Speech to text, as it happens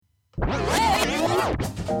Produce.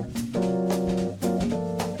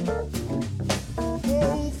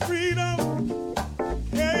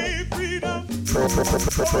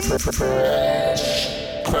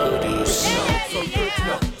 So good to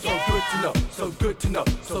know, so good to know, so good to know,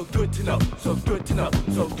 so good to know, so good to know, so good to know,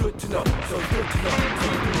 so good to know, so good to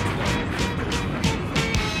know.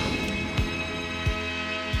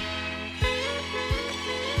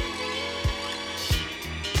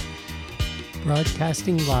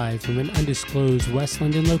 Broadcasting live from an undisclosed West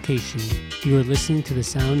London location, you are listening to the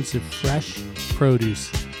sounds of fresh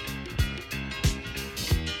produce.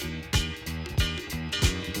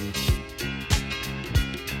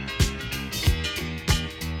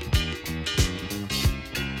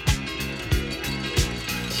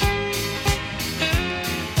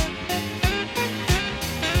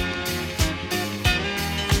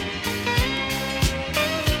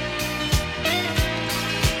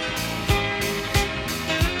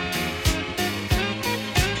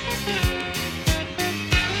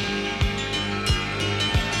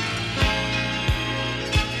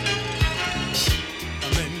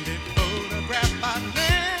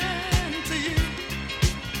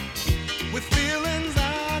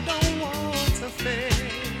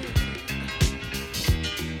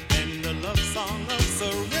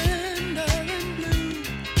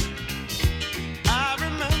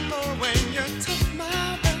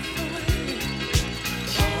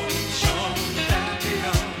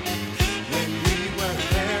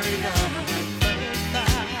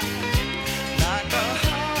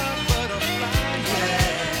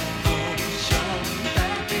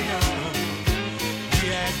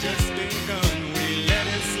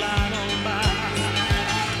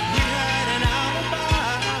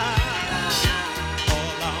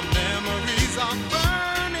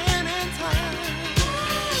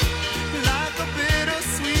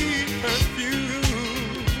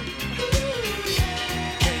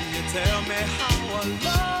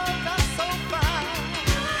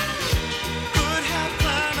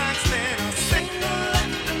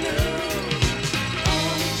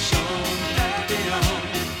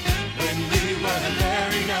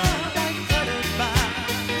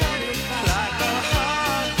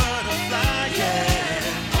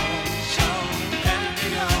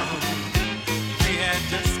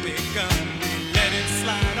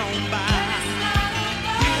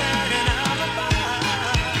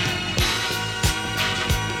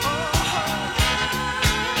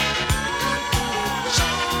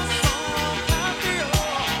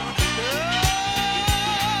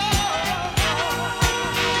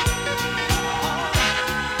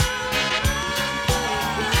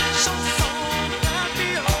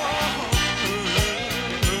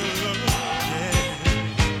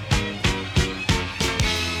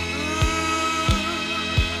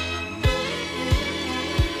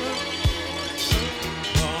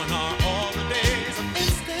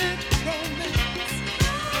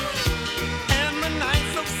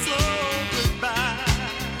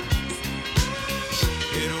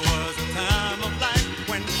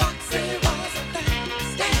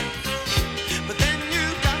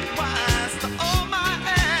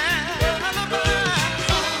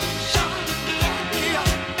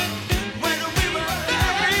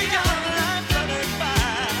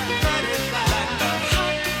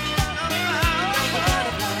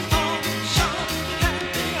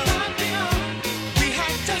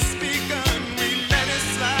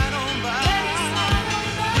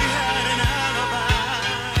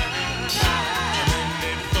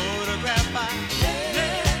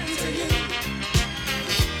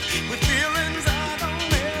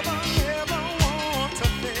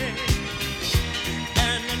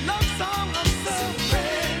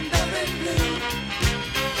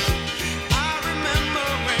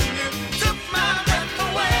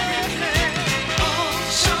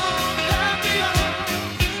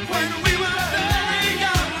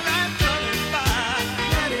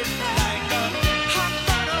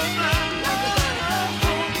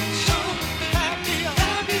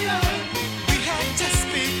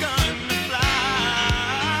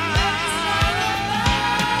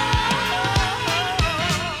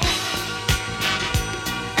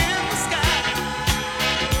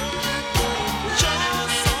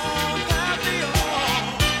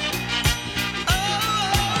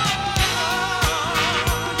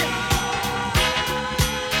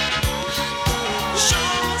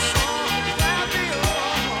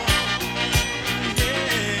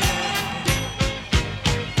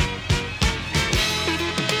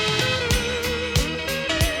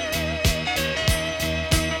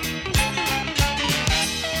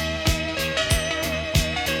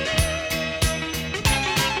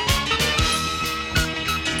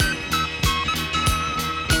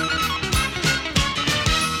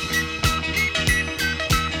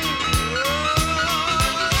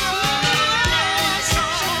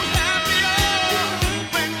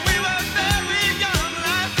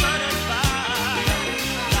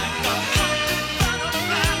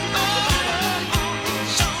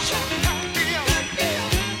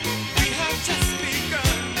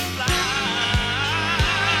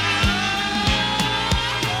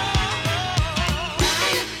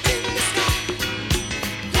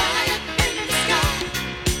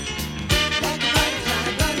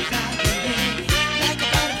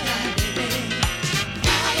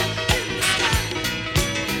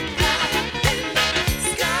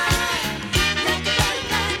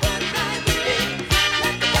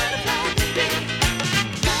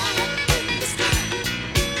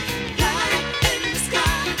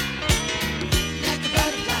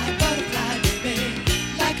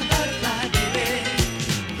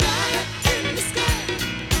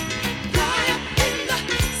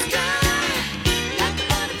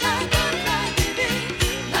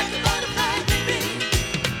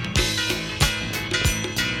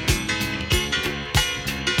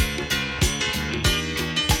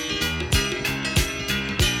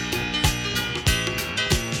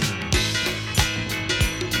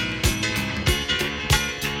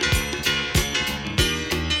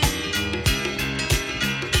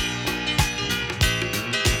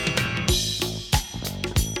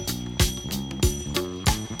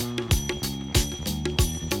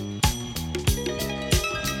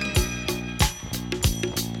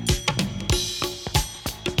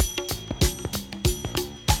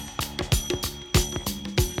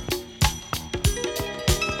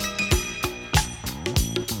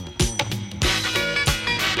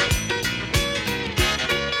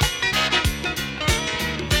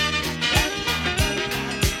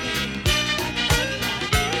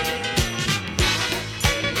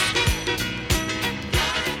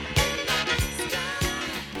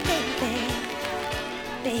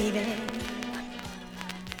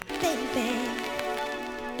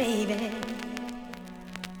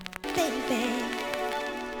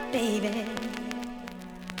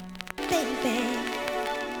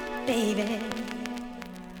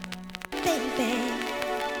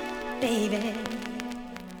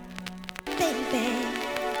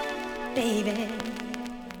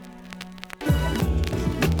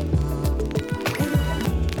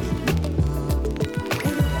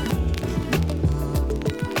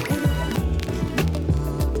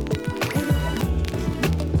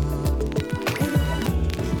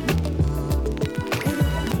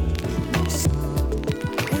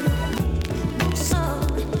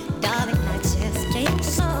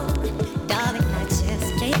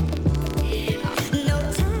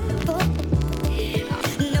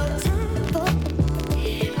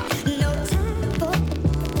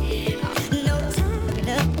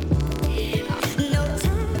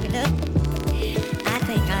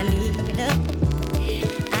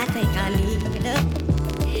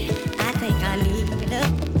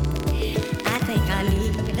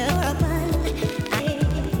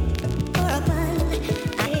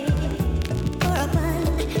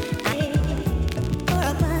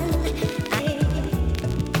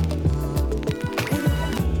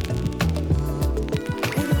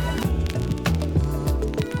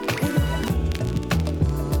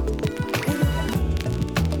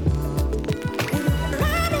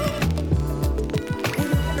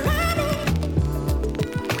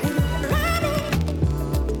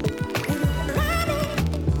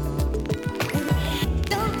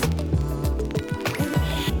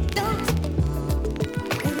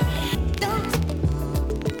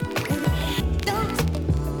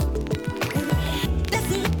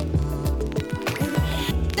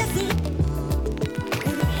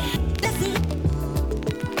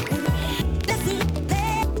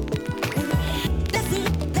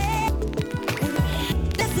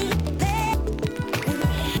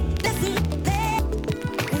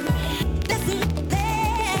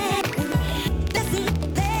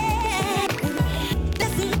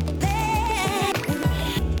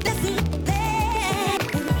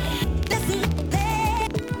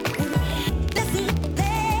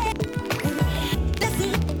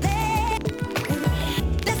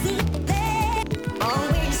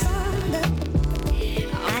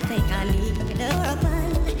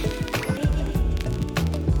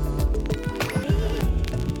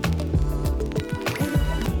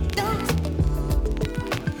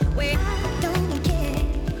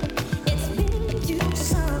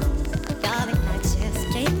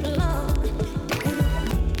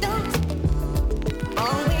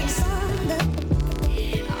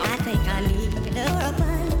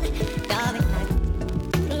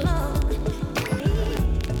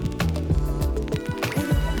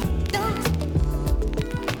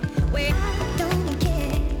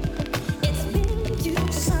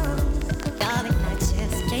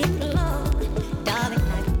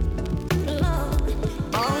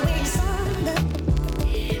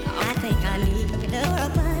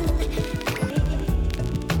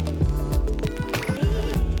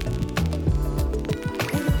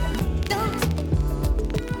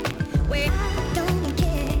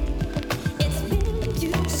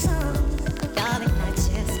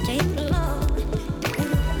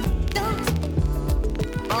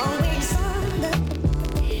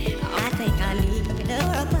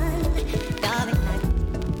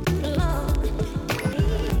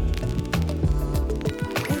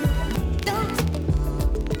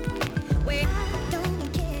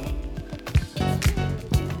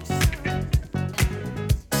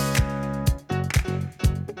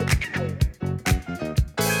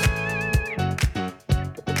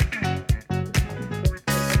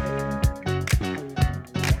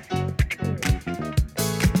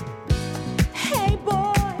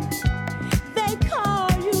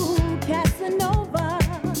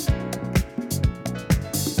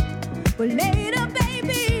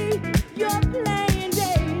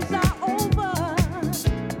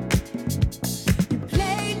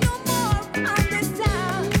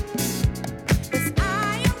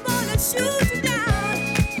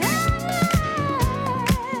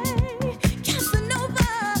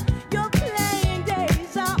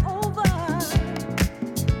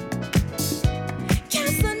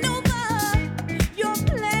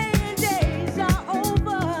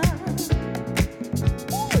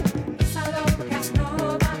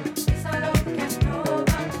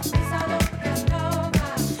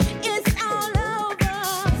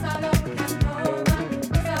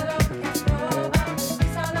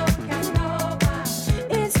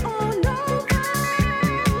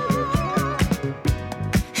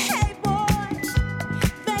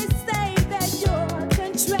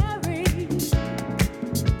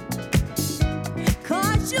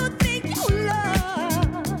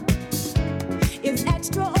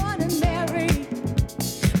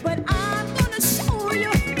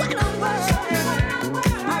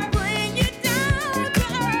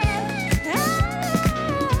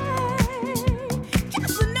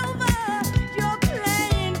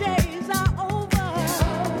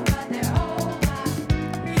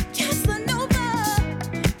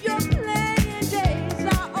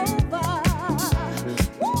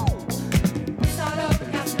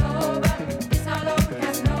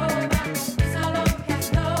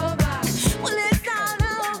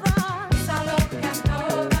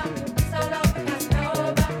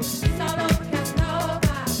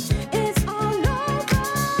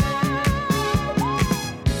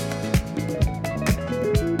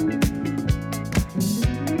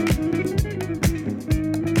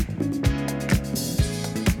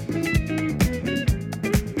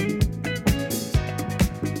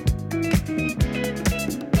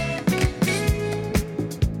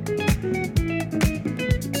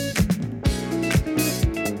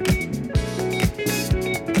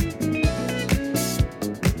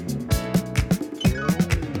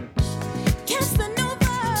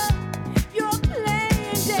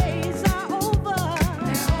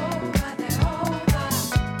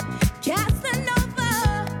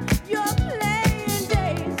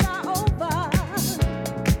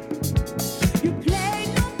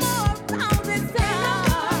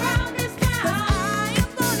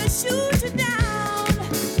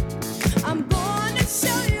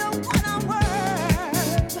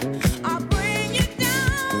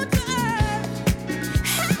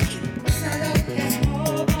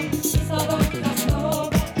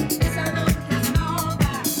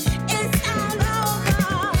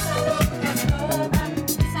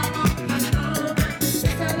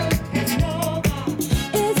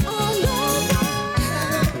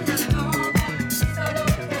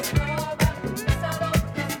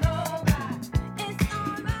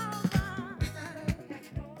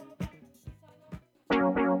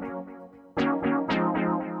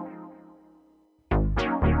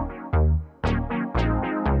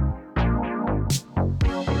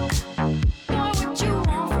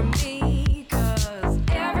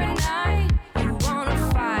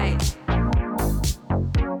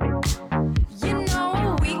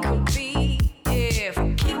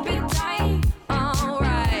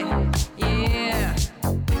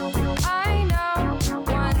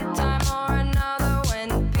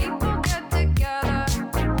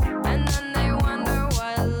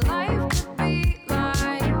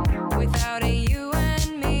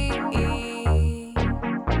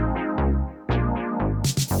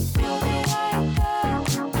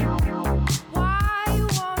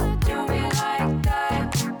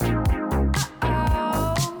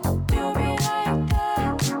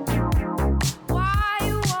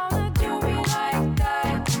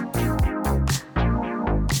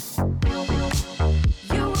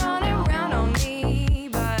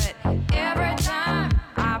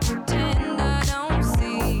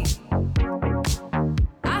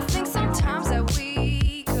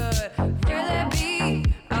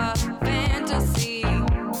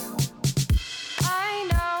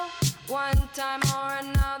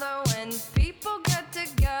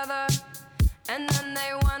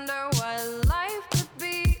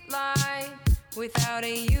 without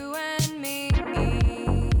a you and me.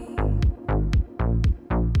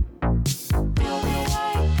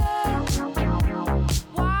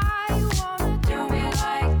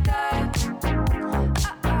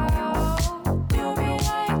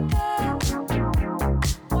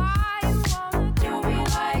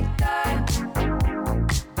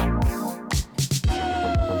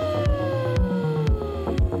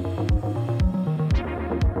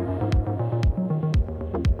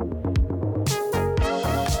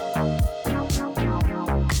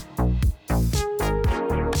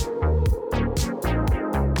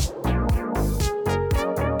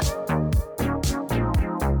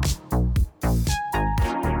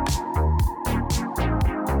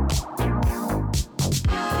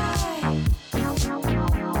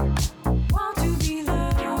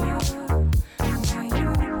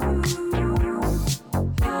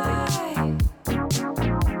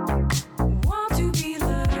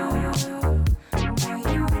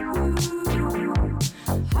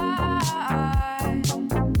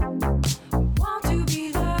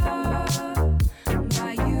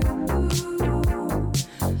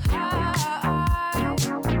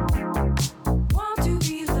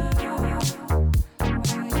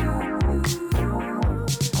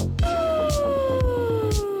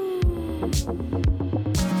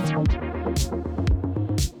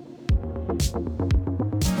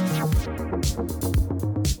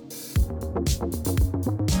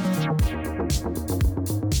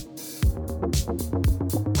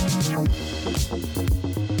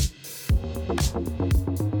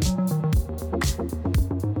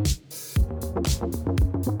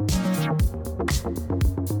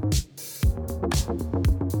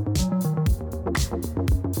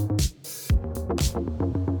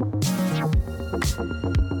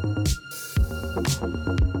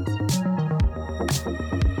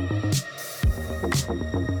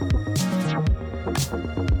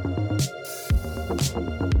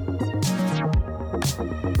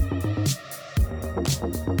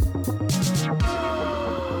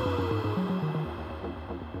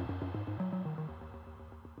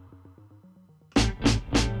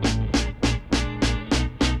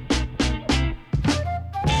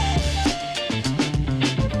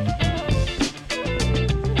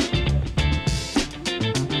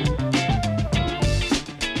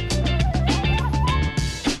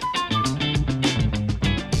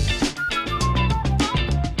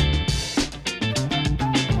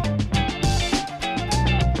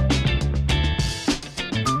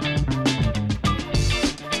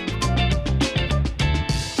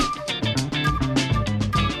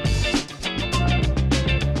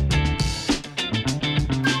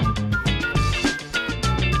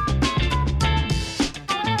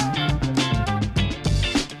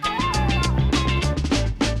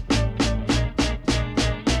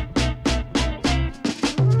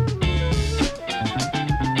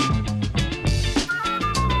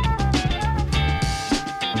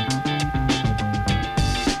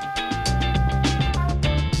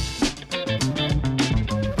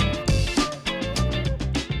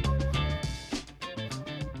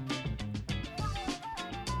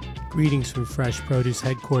 Greetings from Fresh Produce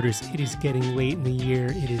headquarters. It is getting late in the year.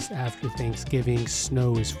 It is after Thanksgiving.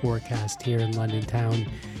 Snow is forecast here in London town.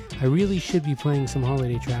 I really should be playing some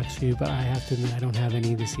holiday tracks for you, but I have to admit I don't have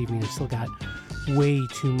any this evening. I've still got way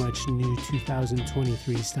too much new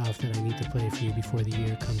 2023 stuff that I need to play for you before the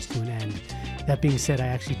year comes to an end. That being said, I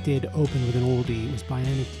actually did open with an oldie. It was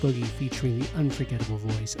Bionic Boogie featuring the unforgettable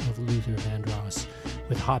voice of Luther Vandross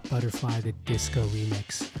with Hot Butterfly, the disco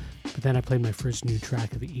remix. But then I played my first new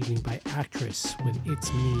track of the evening by Actress with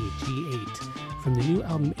It's Me, G8, from the new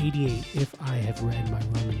album 88, If I Have Read My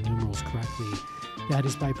Roman Numerals Correctly. That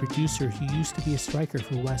is by producer who used to be a striker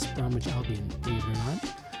for West Bromwich Albion, believe it or not.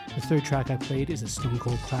 The third track I played is a Stone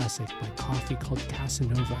Cold classic by Coffee called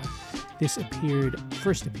Casanova. This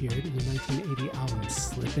first appeared in the 1980 album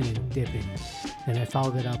Slippin' and Dippin'. Then I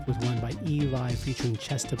followed it up with one by Eli featuring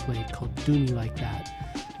Chesta Blade called Do Me Like That,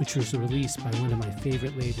 which was released by one of my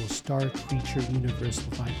favorite labels, Star Creature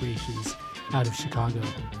Universal Vibrations, out of Chicago.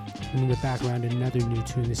 And in the background, another new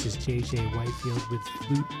tune. This is JJ Whitefield with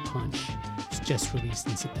Flute Punch. It's just released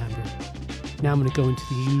in September. Now I'm going to go into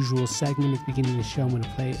the usual segment at the beginning of the show. I'm going to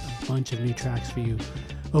play a bunch of new tracks for you.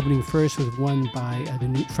 Opening first with one by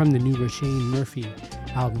from the new Róisín Murphy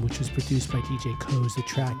album, which was produced by DJ Koze. The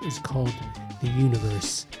track is called The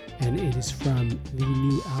Universe, and it is from the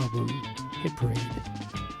new album Hit Parade.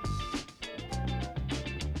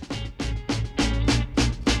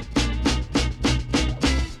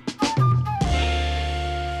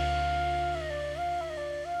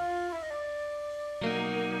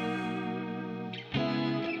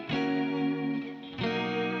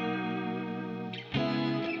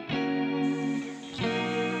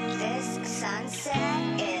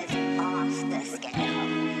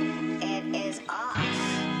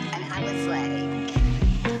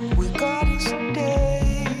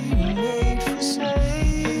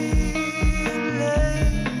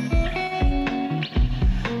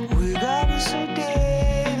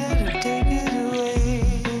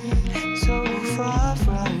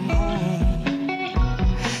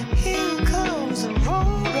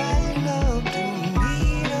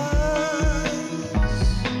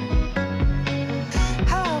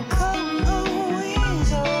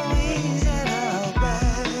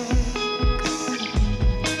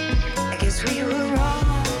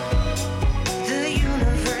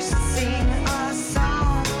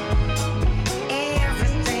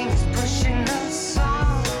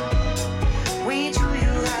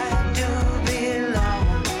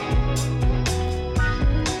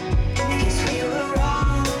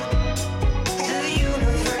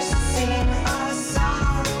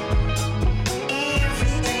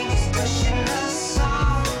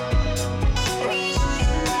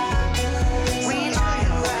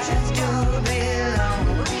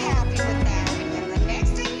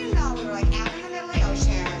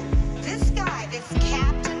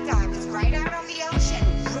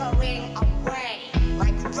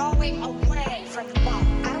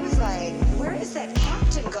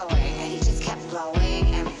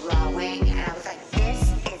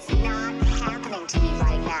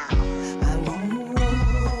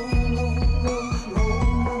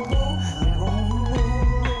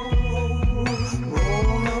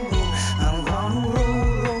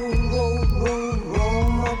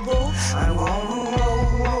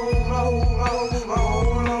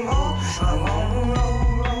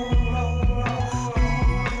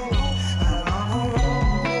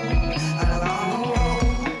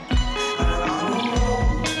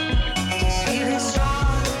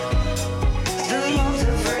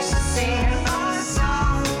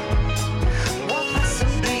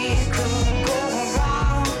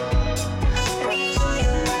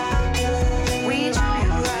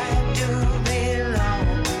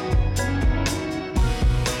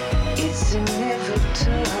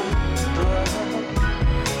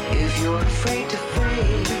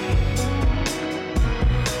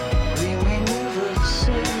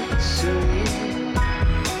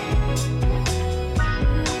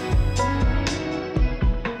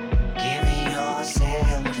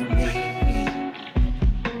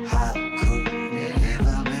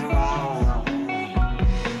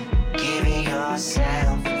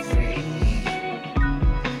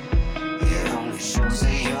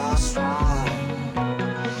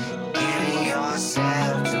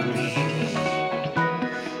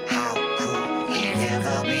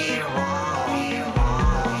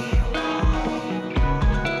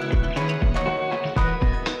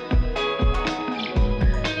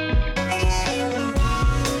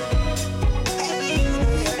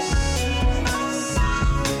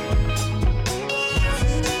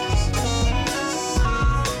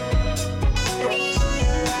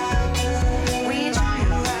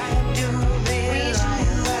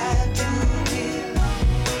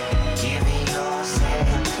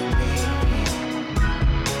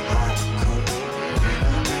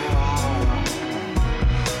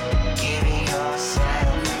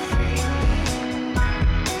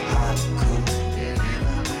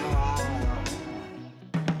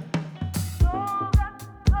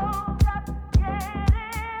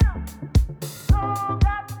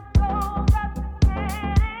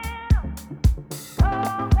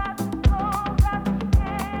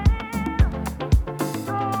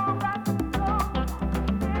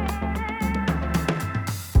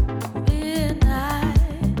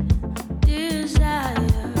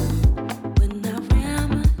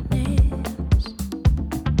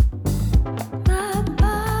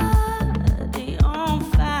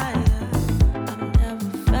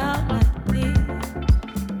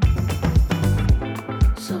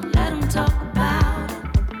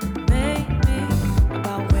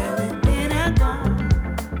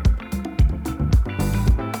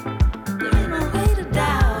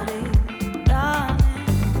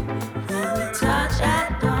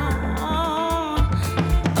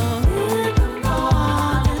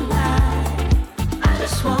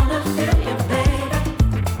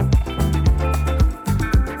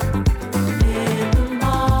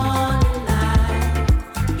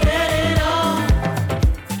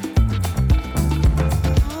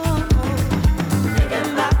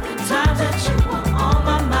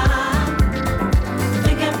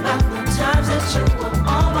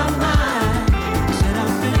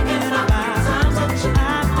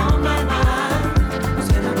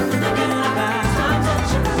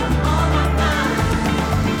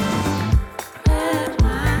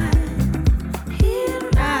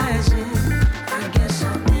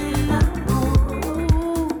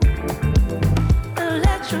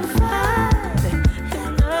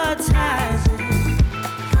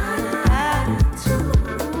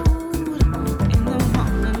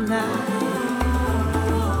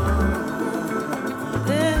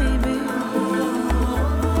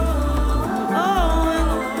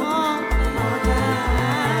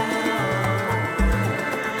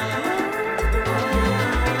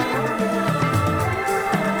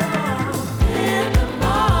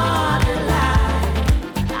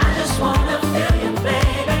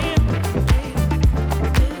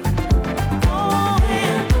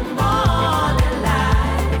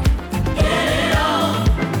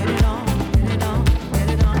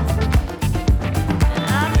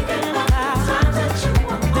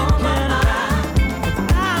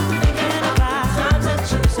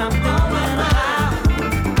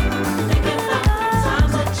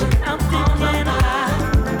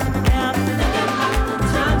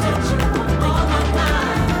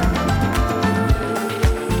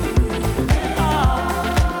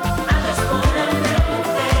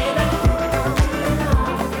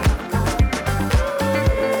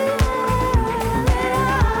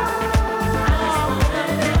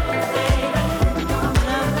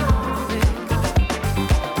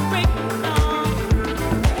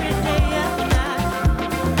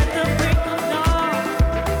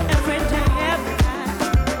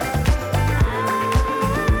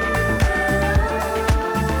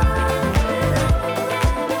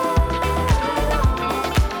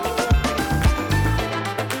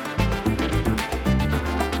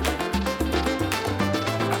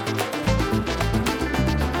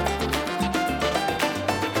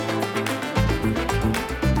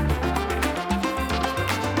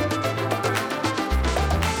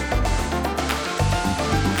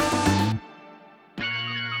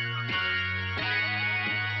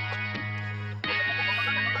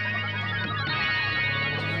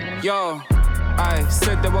 Yo, I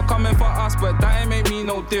said they were coming for us, but that ain't make me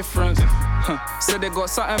no difference. Said they got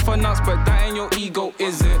something for nuts, but that ain't your ego,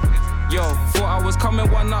 is it? Yo, thought I was coming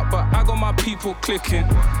one up, but I got my people clicking.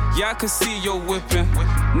 Yeah, I can see you whipping.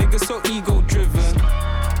 Niggas so ego driven.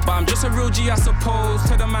 But I'm just a real G, I suppose.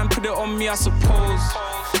 Tell the man put it on me, I suppose.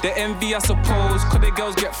 The envy, I suppose. Cause the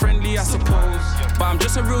girls get friendly, I suppose. But I'm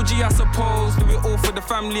just a real G, I suppose. Do it all for the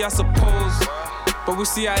family, I suppose. But we'll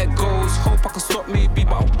see how it goes. Hope I can stop maybe,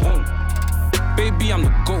 but I won't. Baby, I'm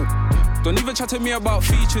the GOAT. Don't even chat to me about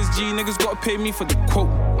features, G. Niggas gotta pay me for the quote.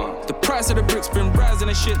 The price of the bricks been rising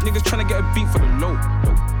and shit. Niggas tryna get a beat for the low.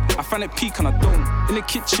 I find it peak and I don't. In the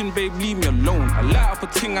kitchen, babe, leave me alone. I light up a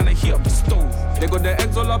ting and I heat up the stove. They got their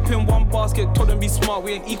eggs all up in one basket. Told them be smart,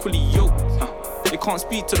 we ain't equally yoked. They can't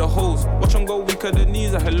speak to the hoes. Watch them go weaker, the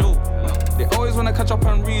knees are hello. They always wanna catch up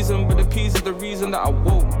on reason, but the peas is the reason that I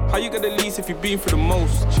won't. How you get the least if you been through the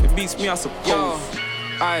most? It beats me, I suppose. Yo,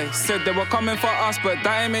 I said they were coming for us, but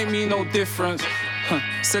that ain't make me no difference.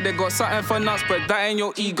 Said they got something for nuts, but that ain't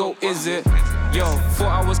your ego, is it? Yo,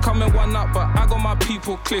 thought I was coming one up, but I got my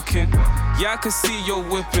people clicking. Yeah, I can see you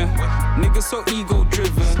whipping. Niggas so ego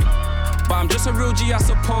driven. But I'm just a real G, I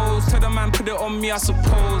suppose. Tell the man put it on me, I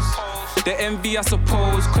suppose. The envy, I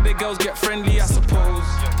suppose. Cause the girls get friendly, I suppose.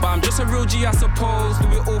 But I'm just a real G, I suppose. Do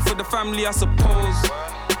it all for the family, I suppose.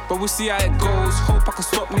 But we'll see how it goes. Hope I can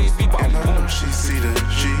stop maybe, but and I I know won't. she see the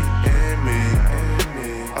G in me.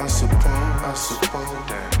 I suppose.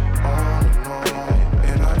 On and on.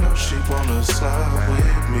 And I know she wanna slide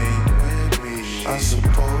with me. I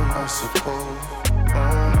suppose. On and on.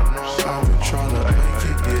 I've been tryna make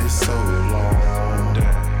it get so long.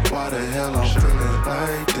 Why the hell I'm feeling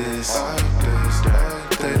like this?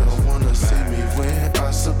 They don't wanna see me win,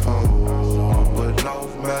 I suppose. But no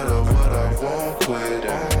matter what, I won't quit.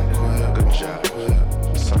 Good job.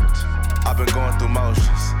 I've been going through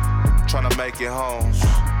motions, tryna make it home.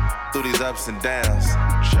 Through these ups and downs,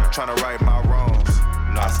 tryna right my wrongs.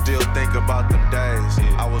 I still think about them days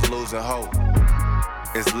I was losing hope.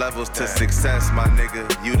 It's levels to success, my nigga,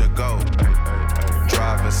 you the GOAT.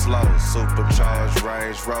 Driving slow, supercharged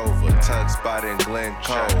Range Rover, tuck spot in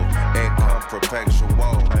Glencoe, income perpetual.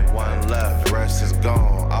 One left, rest is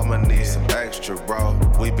gone. I'ma need some extra, bro.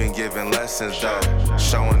 We been giving lessons though,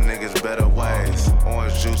 showing niggas better ways.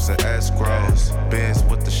 Orange juice and escrows, Benz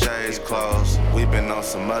with the shades closed. We been on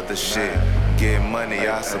some other shit, getting money,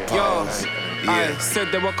 I suppose. I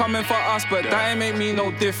said they were coming for us, but that ain't make me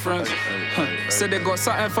no difference. Said they got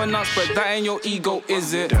something for nuts, but that ain't your ego,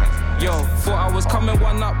 is it? Yo, thought I was coming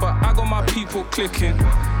one up, but I got my people clicking.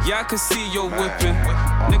 Yeah, I can see you whipping.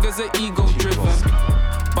 Niggas are ego driven.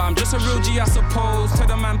 But I'm just a real G, I suppose. Tell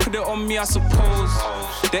the man put it on me, I suppose.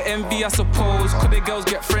 The envy, I suppose. Cause the girls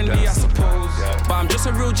get friendly, I suppose. But I'm just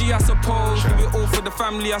a real G, I suppose. Do it all for the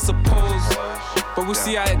family, I suppose. But we'll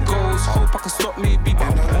see how it goes. Hope I can stop maybe, but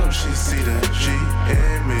and I I know won't. she see the G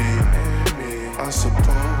in me. I suppose.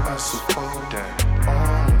 On and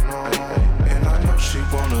on. And I know she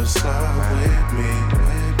wanna slide with me.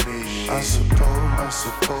 I suppose.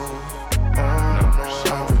 On and on.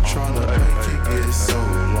 I've been tryna make it get so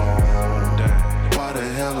long. Why the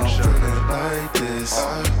hell I'm feeling like this?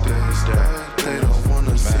 They don't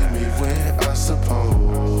wanna see me win, I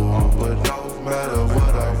suppose. But no matter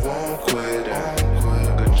what, I won't quit.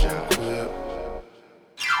 Good job.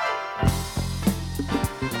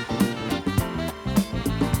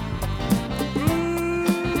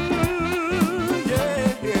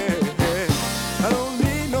 I don't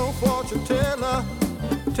need no fortune teller.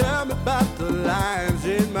 Tell me about the lines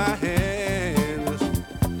in my hands.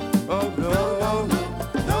 Oh no.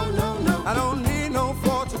 I don't need no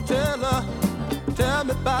fortune teller. Tell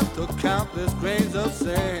me about the countless grains of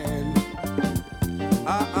sand.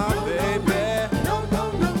 Baby. No.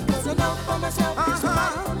 It's enough for myself.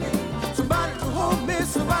 Somebody to hold me,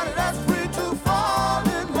 somebody that's free to fall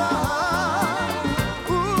in love.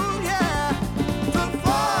 Ooh yeah, to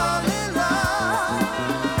fall in love.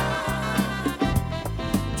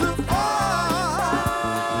 To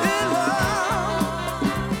fall in love.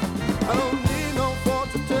 I don't need no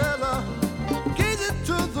fortune teller. Gaze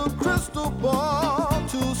into the crystal ball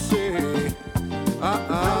to see. No.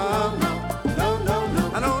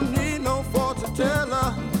 I don't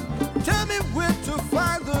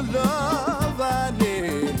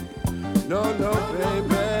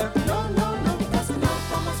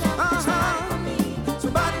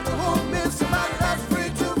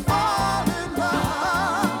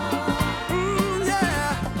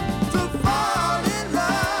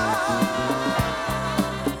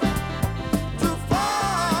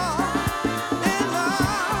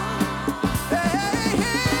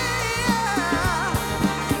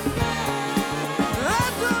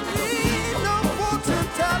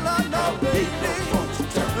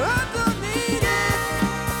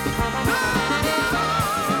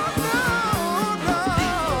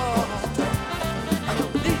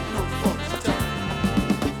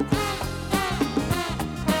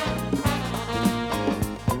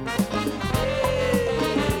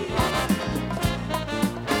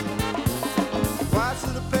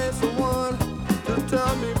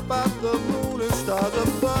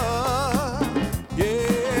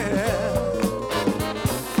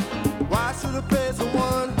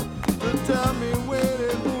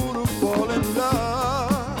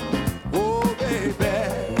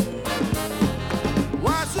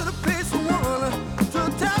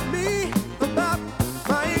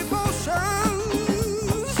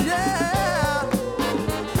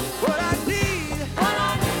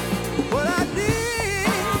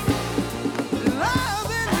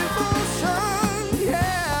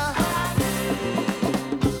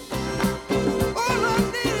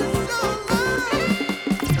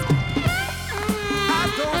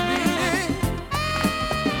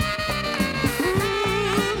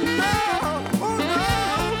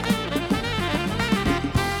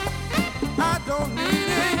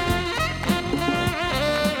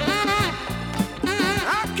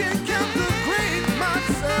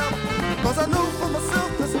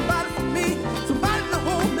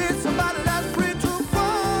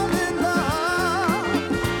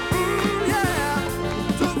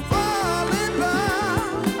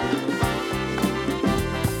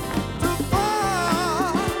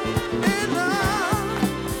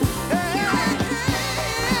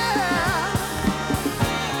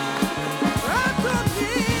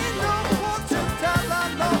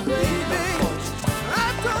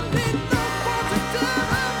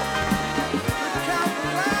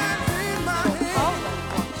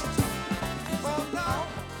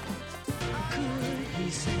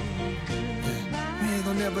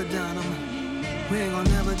never die. We ain't gon'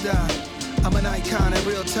 never die. I'm an icon in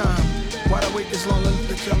real time. Why'd I wait this long to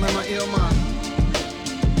let y'all in my ill mind?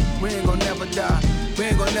 We ain't gon' never die. We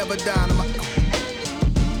ain't gon' never die.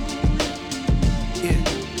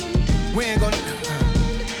 Yeah. We ain't gon'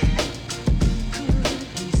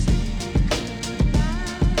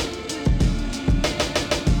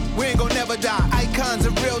 We ain't gon' never die. Icons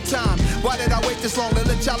in real time. Why did I wait this long to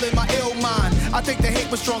let y'all in my ill mind? I think the hate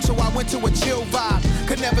was strong, so I went to a chill vibe.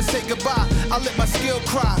 Could never say goodbye. I let my skill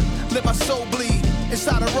cry, let my soul bleed.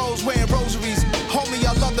 Inside a rose wearing rosaries. Homie,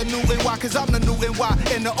 I love the new NY, cause I'm the new NY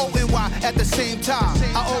and the old NY at the same time.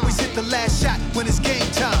 I always hit the last shot when it's game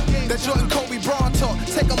time. That Jordan Kobe Braun talk,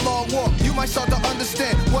 take a long walk. You might start to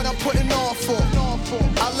understand what I'm putting on for.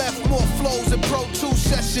 I left more flows and Pro 2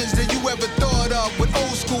 sessions than you ever thought of with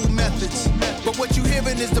old school methods. But what you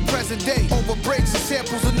hearing is the present day. Over breaks and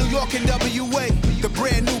samples of New York and WA. The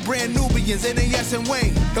brand Nubians, NAS and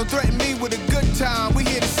Wayne. Don't threaten me with a good time, we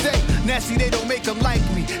here to stay. Nasty, they don't make them like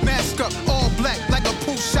me. Mask up, all black, like a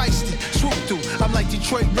pooh shiesty. Swoop through, I'm like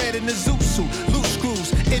Detroit Red in the zoot suit. Loose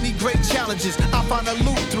screws, any great challenges, I find a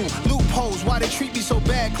loop through. Loopholes, why they treat me so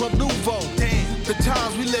bad, Club Nouveau. Damn, the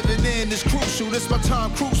times we living in is crucial. This my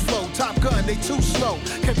Tom Cruise flow. Top Gun, they too slow.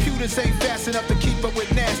 Computers ain't fast enough to keep up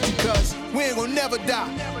with nasty, cuz we ain't gon' never die.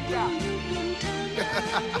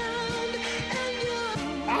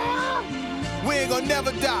 We ain't gon'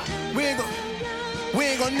 never die. We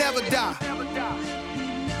ain't gon' never die.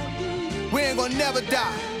 We ain't gon' never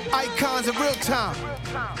die. Icons in real time.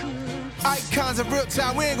 Icons in real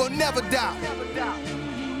time. We ain't gon' never die.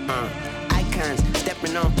 Icons,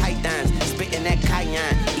 stepping on pythons, spitting that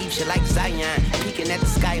cayenne, eat you like Zion, peeking at the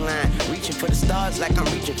skyline, reaching for the stars like I'm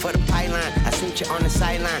reaching for the pylon. I seen you on the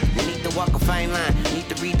sideline, you need to walk a fine line, need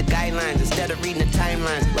to read the guidelines instead of reading the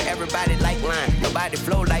timelines, where everybody like line, nobody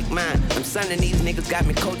flow like mine. I'm sunning these niggas, got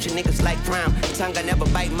me coaching niggas like prime, tongue I never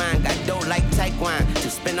bite mine, got dough like Taekwon. To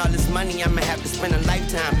spend all this money, I'ma have to spend a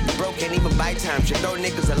lifetime. You broke, can't even buy time, should throw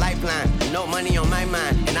niggas a lifeline. No money on my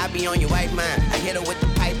mind, and I be on your white mind. I hit her with the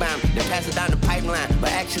pipe bomb, then pass it down the pipeline,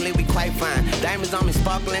 but actually we quite fine. Diamonds on me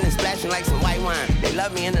sparkling and splashing like some white wine. They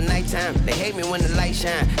love me in the nighttime, they hate me when the light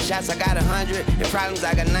shine. Shots I got 100, and problems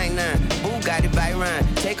I got 99. Bugatti Byron,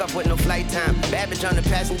 take off with no flight time. Bad bitch on the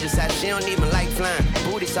passenger side, she don't even like flying.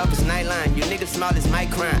 Booty soft as nightline, you niggas small as my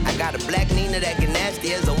crime. I got a black Nina that get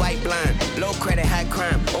nasty as a white blind. Low credit, high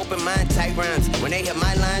crime, open mind, tight rhymes. When they hit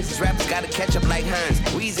my lines, these rappers gotta catch up like Hines.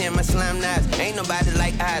 Weezy in my slime knives, ain't nobody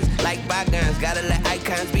like eyes. Like bygones, gotta let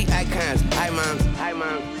icons be icons. Hi moms, hi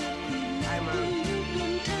moms, hi moms.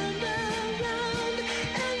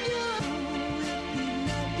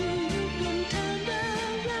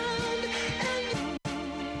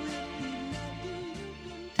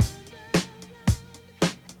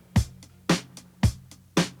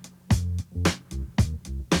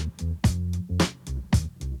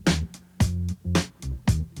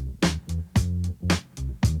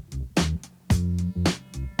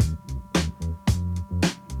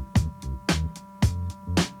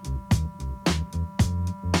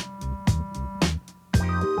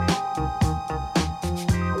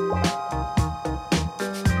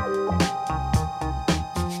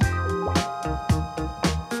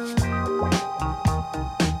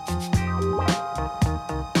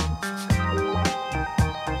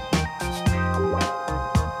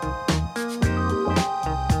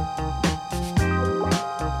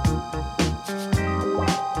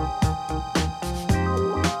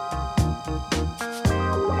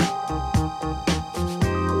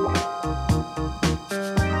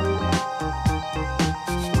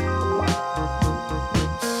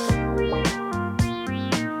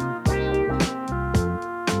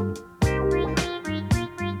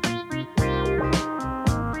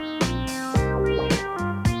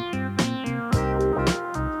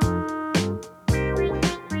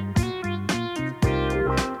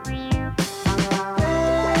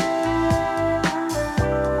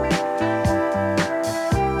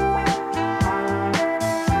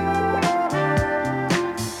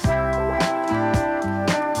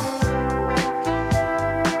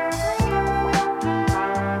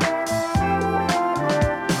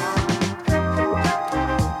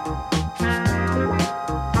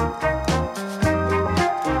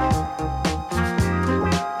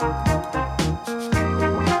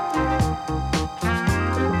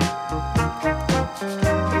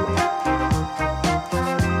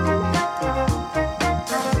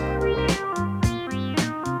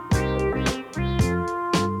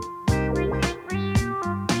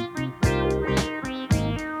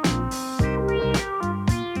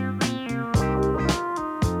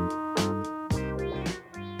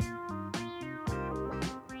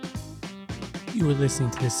 You were listening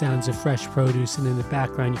to the sounds of fresh produce, and in the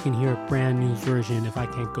background you can hear a brand new version of I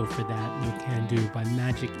Can't Go For That, No Can Do by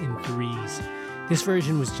Magic in Threes. This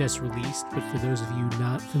version was just released, but for those of you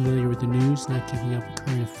not familiar with the news, not keeping up with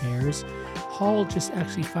current affairs, Hall just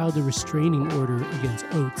actually filed a restraining order against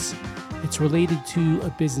Oates. It's related to a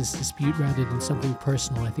business dispute rather than something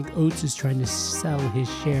personal. I think Oates is trying to sell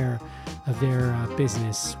his share of their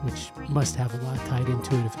business, which must have a lot tied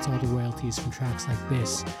into it if it's all the royalties from tracks like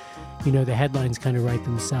this. You know, the headlines kind of write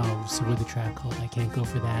themselves with a track called I Can't Go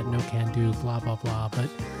For That, No Can Do, blah, blah, blah. But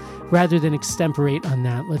rather than extemporate on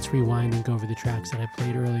that, let's rewind and go over the tracks that I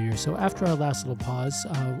played earlier. So after our last little pause,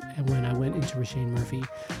 when I went into Róisín Murphy,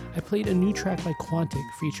 I played a new track by Quantic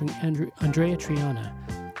featuring Andreya Triana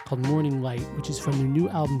called Morning Light, which is from their new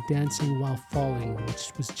album Dancing While Falling,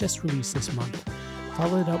 which was just released this month.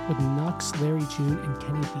 Followed up with Knucks, Larry June, and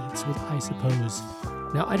Kenny Beats with I Suppose.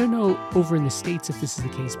 Now, I don't know over in the States if this is the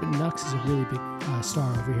case, but Knucks is a really big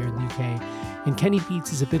star over here in the UK. And Kenny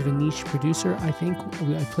Beats is a bit of a niche producer, I think.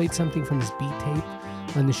 I played something from his beat tape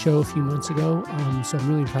on the show a few months ago, so I'm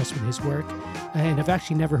really impressed with his work. And I've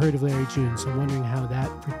actually never heard of Larry June, so I'm wondering how that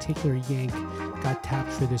particular yank got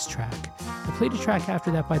tapped for this track. I played a track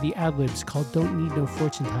after that by the Libs called Don't Need No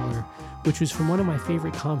Fortune Teller, which was from one of my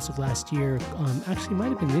favorite comps of last year. Actually, might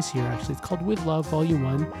have been this year, actually. It's called With Love, Volume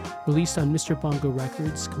 1, released on Mr. Bongo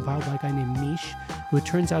Records, compiled by a guy named Mish, who it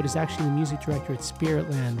turns out is actually the music director at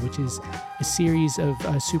Spiritland, which is a series of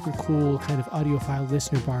super cool kind of audiophile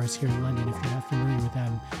listener bars here in London, if you're not familiar with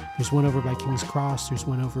them. There's one over by King's Cross, there's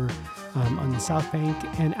one over on the South Bank,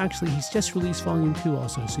 and actually he's just released Volume 2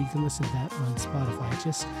 also, so you can listen to that on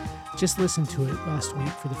Spotify. Just listened to it last week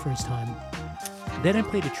for the first time. Then I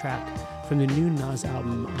played a track from the new Nas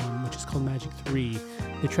album, which is called Magic 3.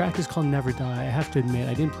 The track is called Never Die. I have to admit,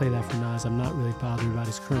 I didn't play that for Nas. I'm not really bothered about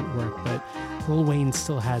his current work, but Lil Wayne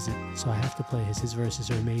still has it, so I have to play his. His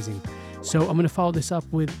verses are amazing. So I'm going to follow this up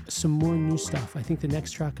with some more new stuff. I think the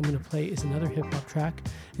next track I'm going to play is another hip-hop track.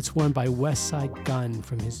 It's one by Westside Gunn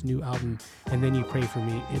from his new album, And Then You Pray For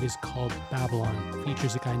Me. It is called Babylon.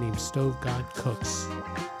 Features a guy named Stove God Cooks.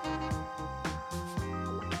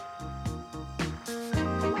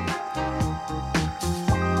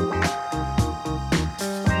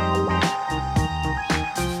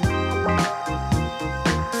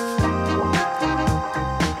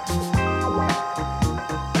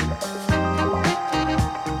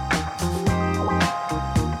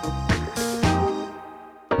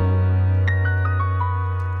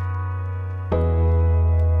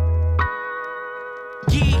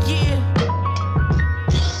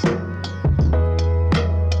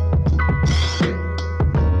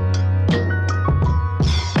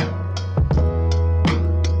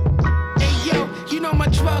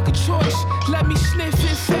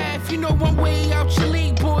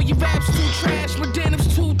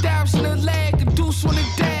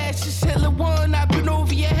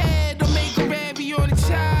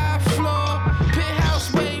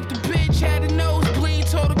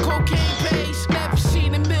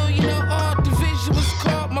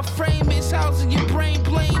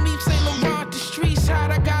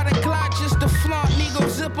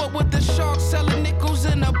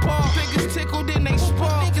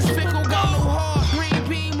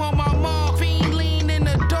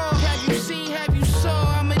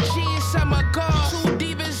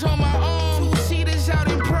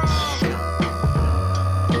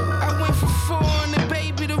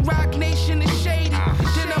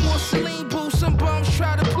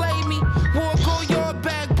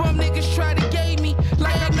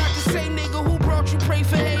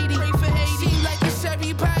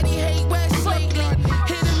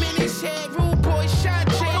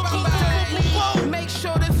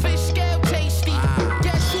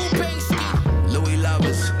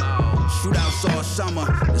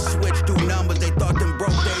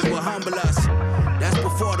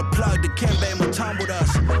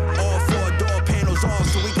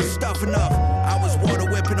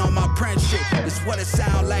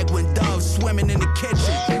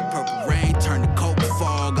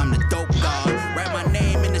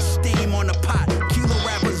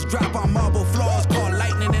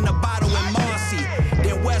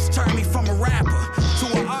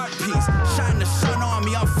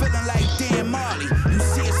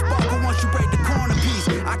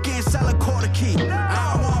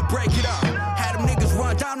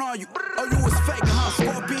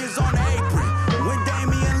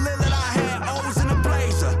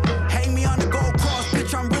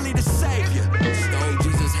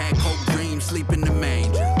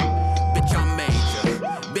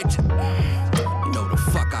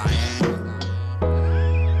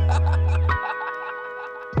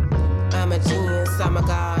 I'm a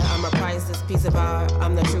god, I'm a priceless piece of art.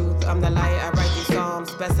 I'm the truth, I'm the light. I write these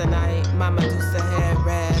psalms, best at night. My Medusa hair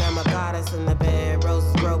red. I'm a goddess in the bed.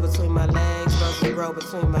 Roses grow between my legs. Roses grow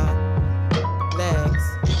between my legs.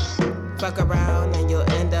 Fuck around and you'll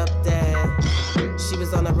end up dead. She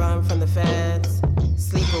was on the run from the feds.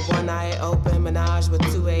 Sleep with one eye open. Menage with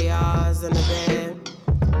 2 ARs in the bed.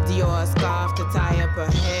 Dior scarf to tie up her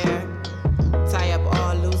hair. Tie up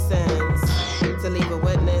all loose ends. To leave a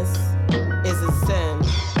witness is a sin.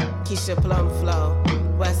 Keisha Plum Flow.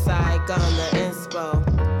 Westside Gunn, the inspo.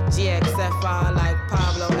 GXFR like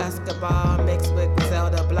Pablo Escobar. Mixed with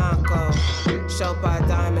Zelda Blanco. Chopard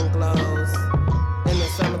diamond glows. In the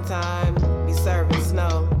summertime, be serving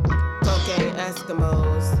snow. Cocaine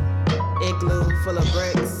Eskimos. Igloo full of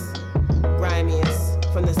bricks.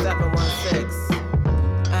 Grimiest from the 716.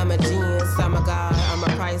 I'm a genius, I'm a god, I'm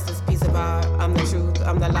a priceless piece of art. I'm the truth,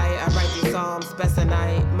 I'm the light, I write these psalms, best at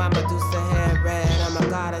night. My Medusa hair red, I'm a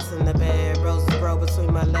goddess in the bed. Roses grow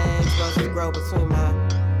between my legs, roses grow between my...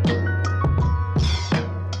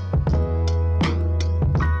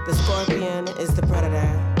 The scorpion is the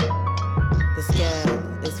predator. The scale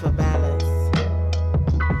is for balance.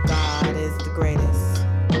 God is the greatest.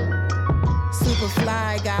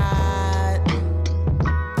 Superfly God.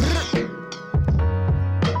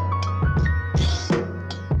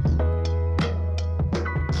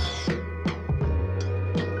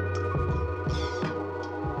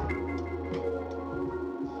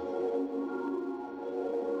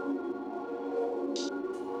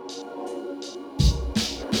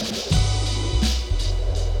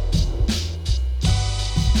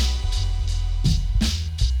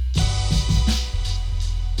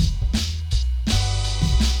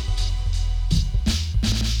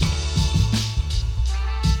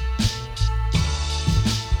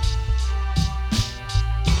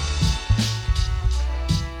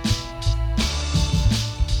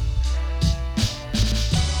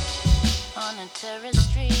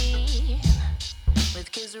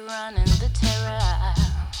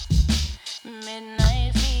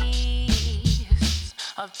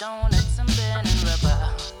 Donuts and burning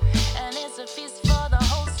rubber, and it's a feast for the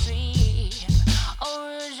whole street.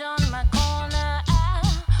 Orange on my corner, I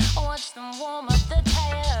watch them warm up the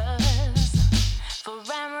tires for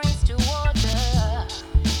ram race to order.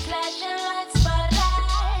 Flashing lights,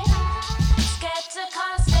 spotlight, scatter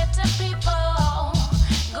cars, scatter people.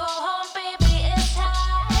 Go home, baby, it's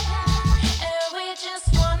time, and we just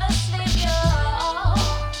wanna sleep, yo.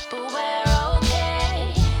 But we're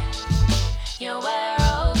okay, yeah, we're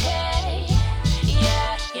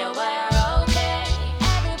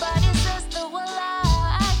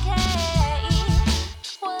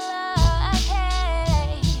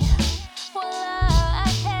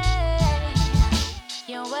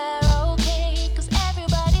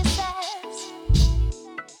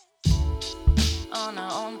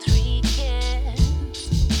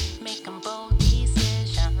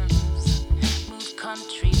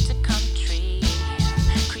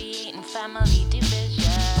family divisions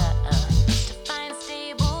to find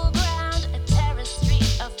stable ground, a terrace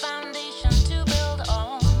street, a foundation to build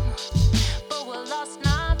on. But we're lost,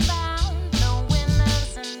 not found, no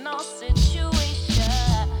winners in no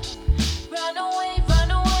situation. Run away,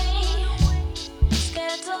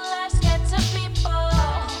 scared to life, scared to people.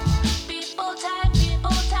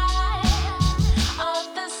 People tired of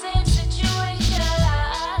the same situation.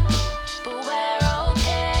 But we're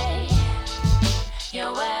okay,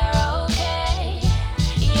 yeah, we're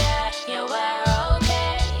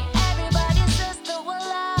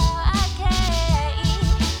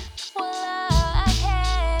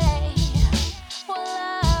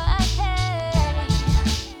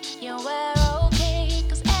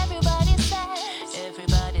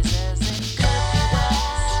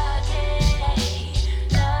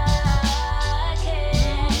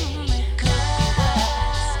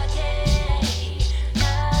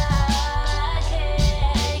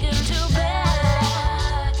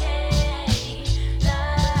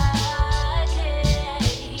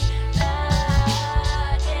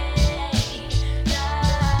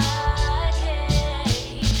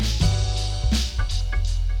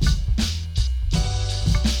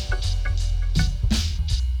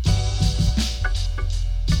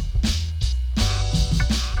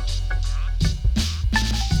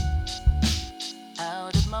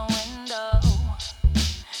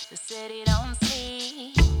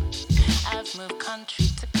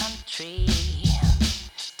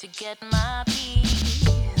get my peace.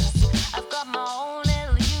 I've got my own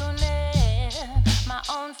little unit, my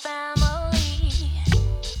own family,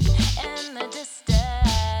 in the distance.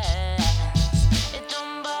 It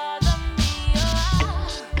don't bother me.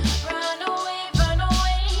 Run away,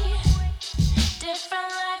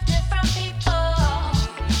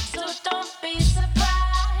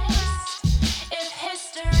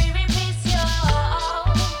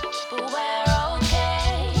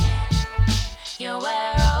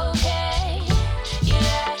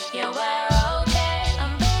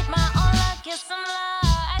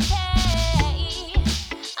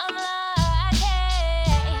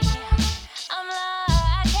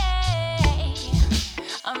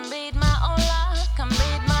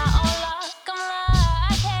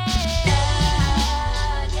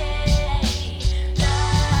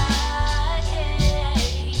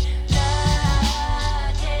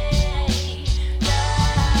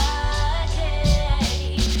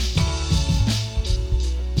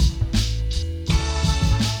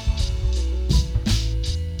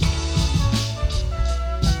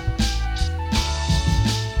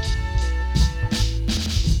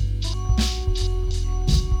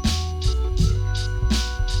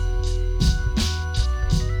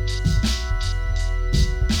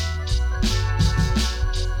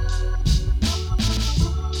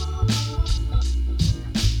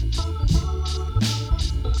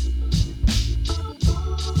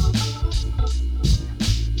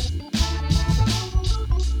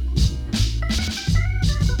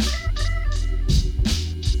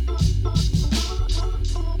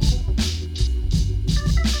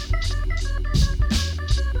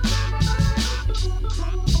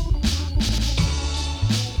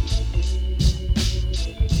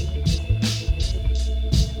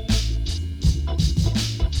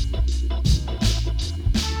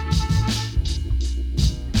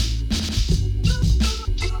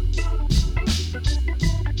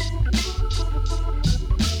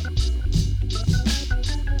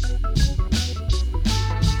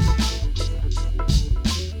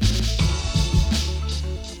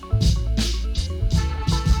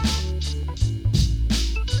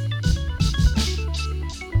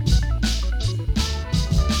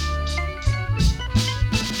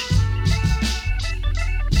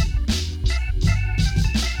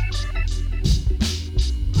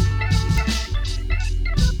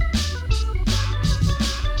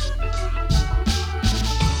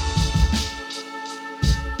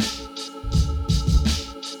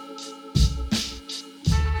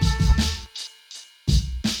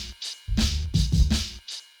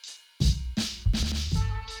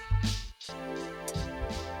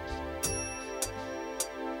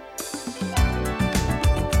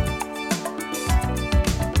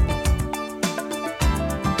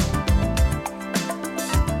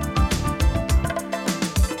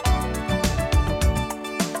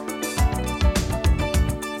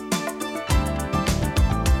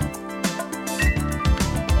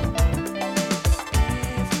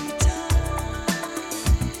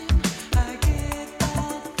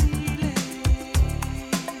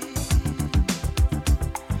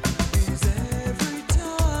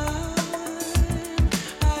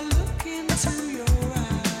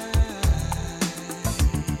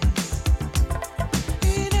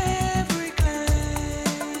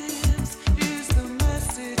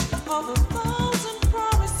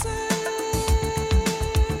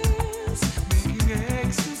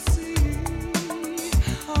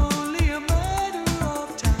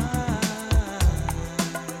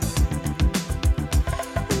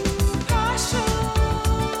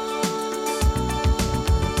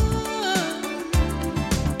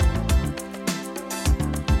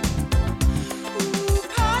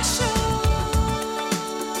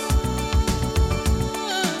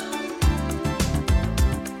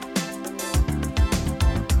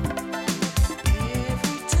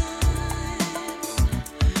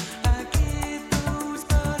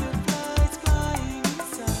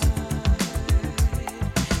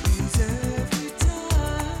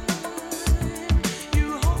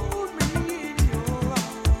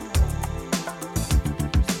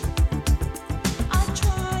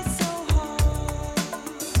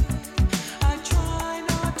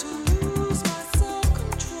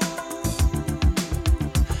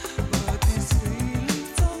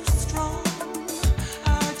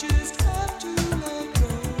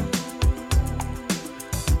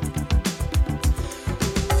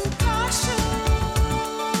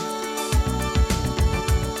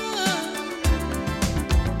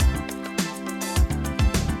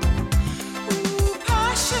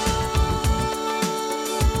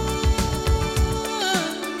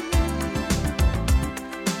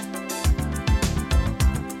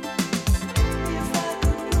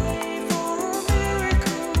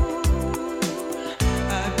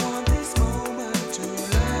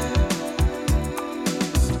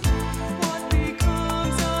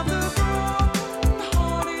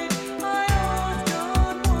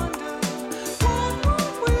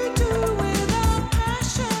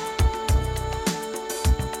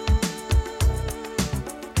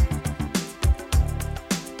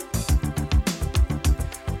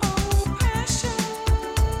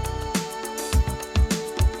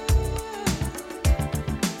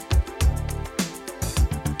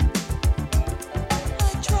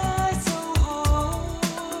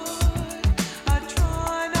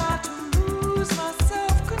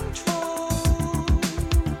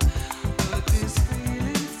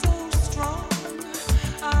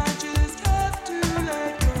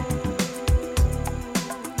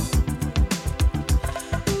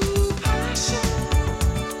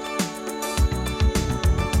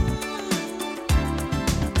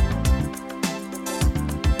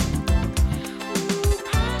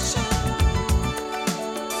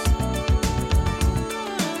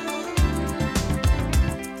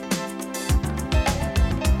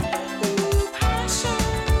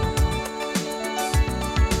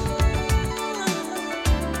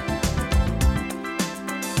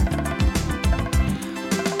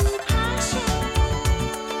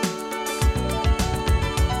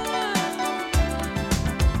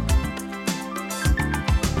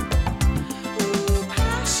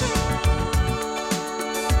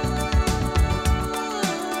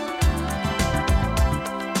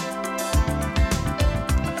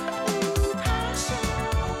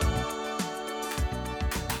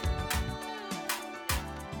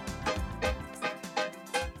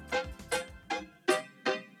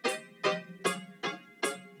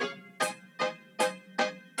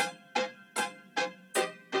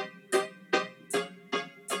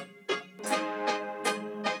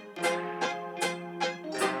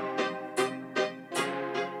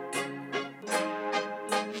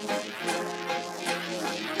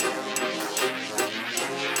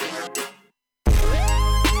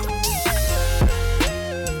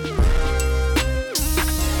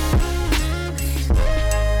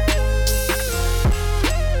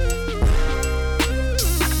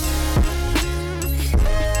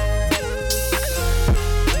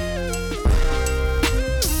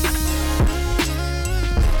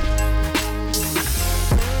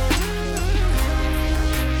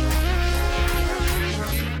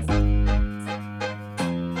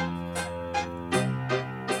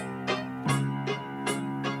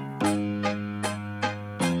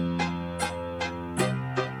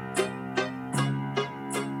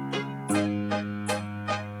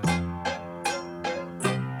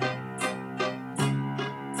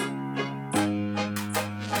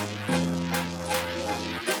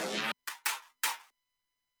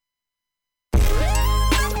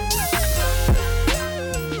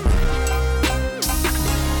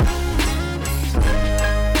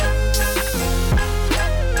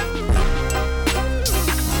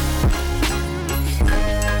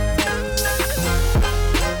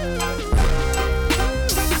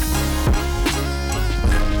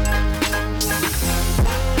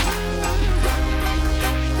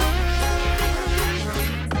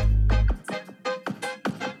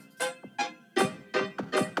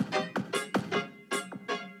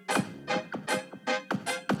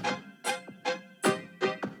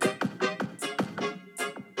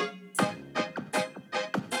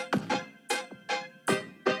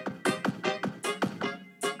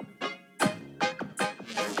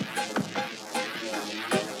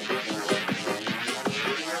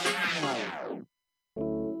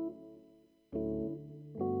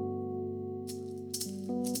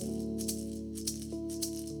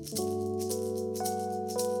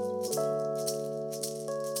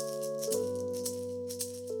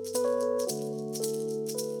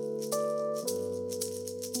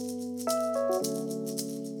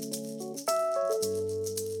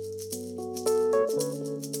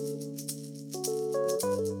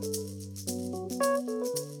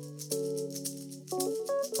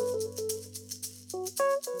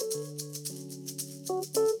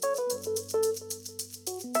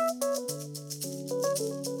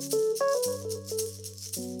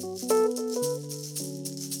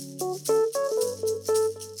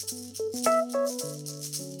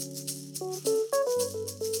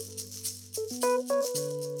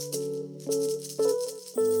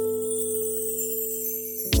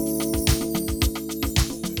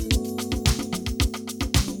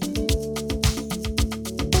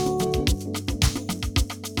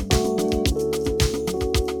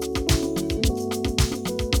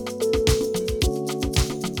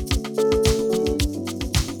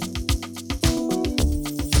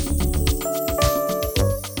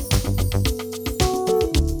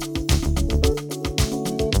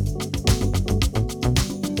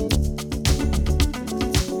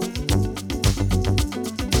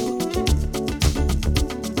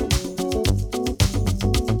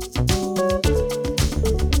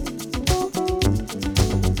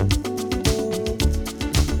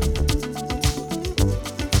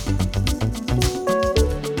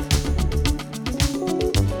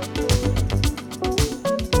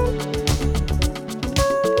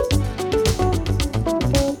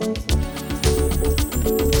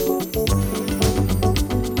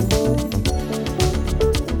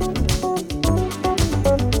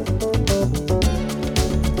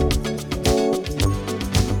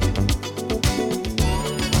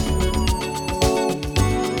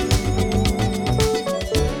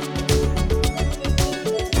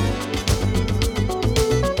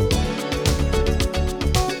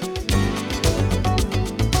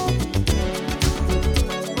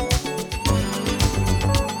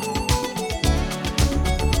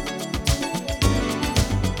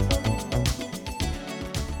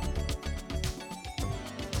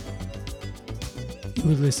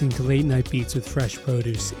 We're listening to Late Night Beats with Fresh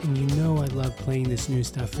Produce, and you know I love playing this new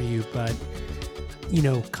stuff for you, but you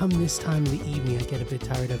know, come this time of the evening, I get a bit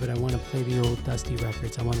tired of it. I want to play the old dusty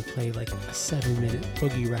records. I want to play like a 7-minute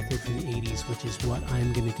boogie record from the 80s, which is what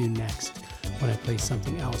I'm going to do next when I play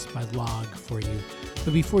something else by Logg for you.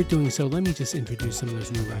 But before doing so, let me just introduce some of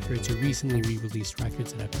those new records or recently re-released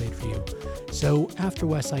records that I played for you. So after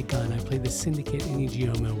Westside Gunn, I played the Sindecut and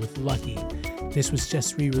Ijeoma with Lucky. This was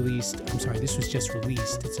just released.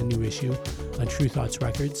 It's a new issue on True Thoughts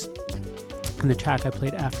Records. And the track I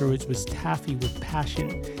played afterwards was Taffy with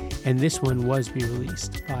Passion. And this one was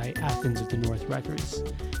re-released by Athens of the North Records.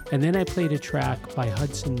 And then I played a track by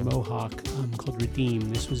Hudson Mohawke called Redeem.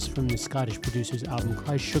 This was from the Scottish producer's album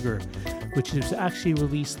Cry Sugar, which was actually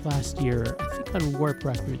released last year, I think on Warp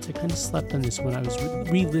Records. I kind of slept on this one. I was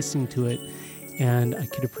re-listening to it, and I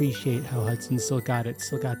could appreciate how Hudson still got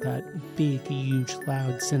that big, huge,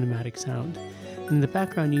 loud cinematic sound. In the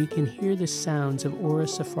background, you can hear the sounds of Aura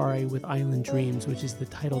Safari with Island Dreams, which is the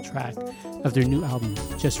title track of their new album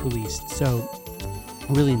just released. So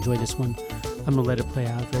I really enjoyed this one. I'm going to let it play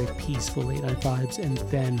out, very peaceful late night vibes, and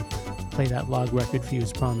then play that Logg record for you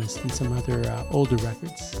as promised and some other older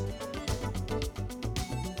records.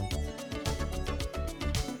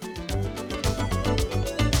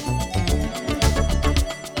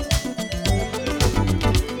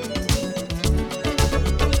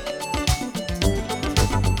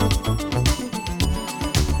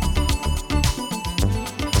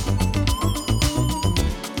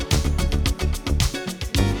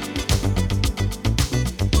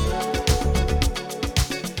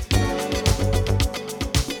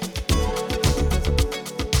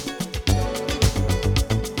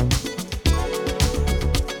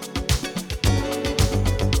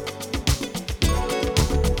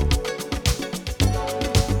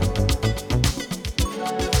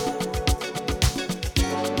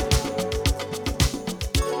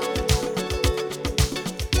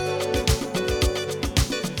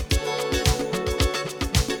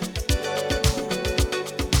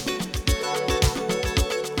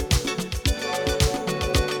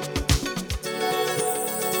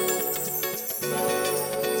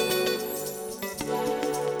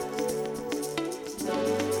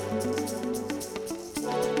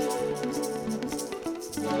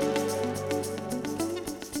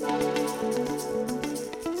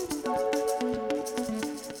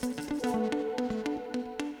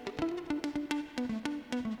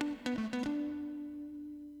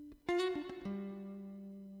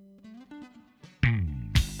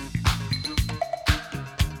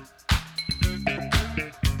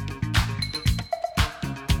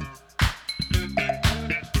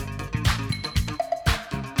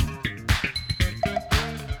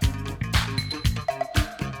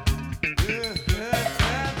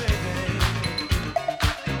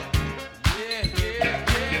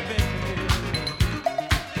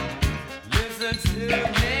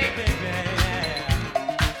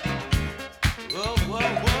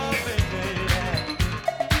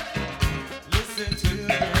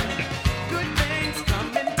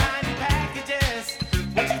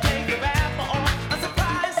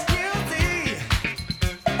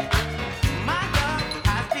 My love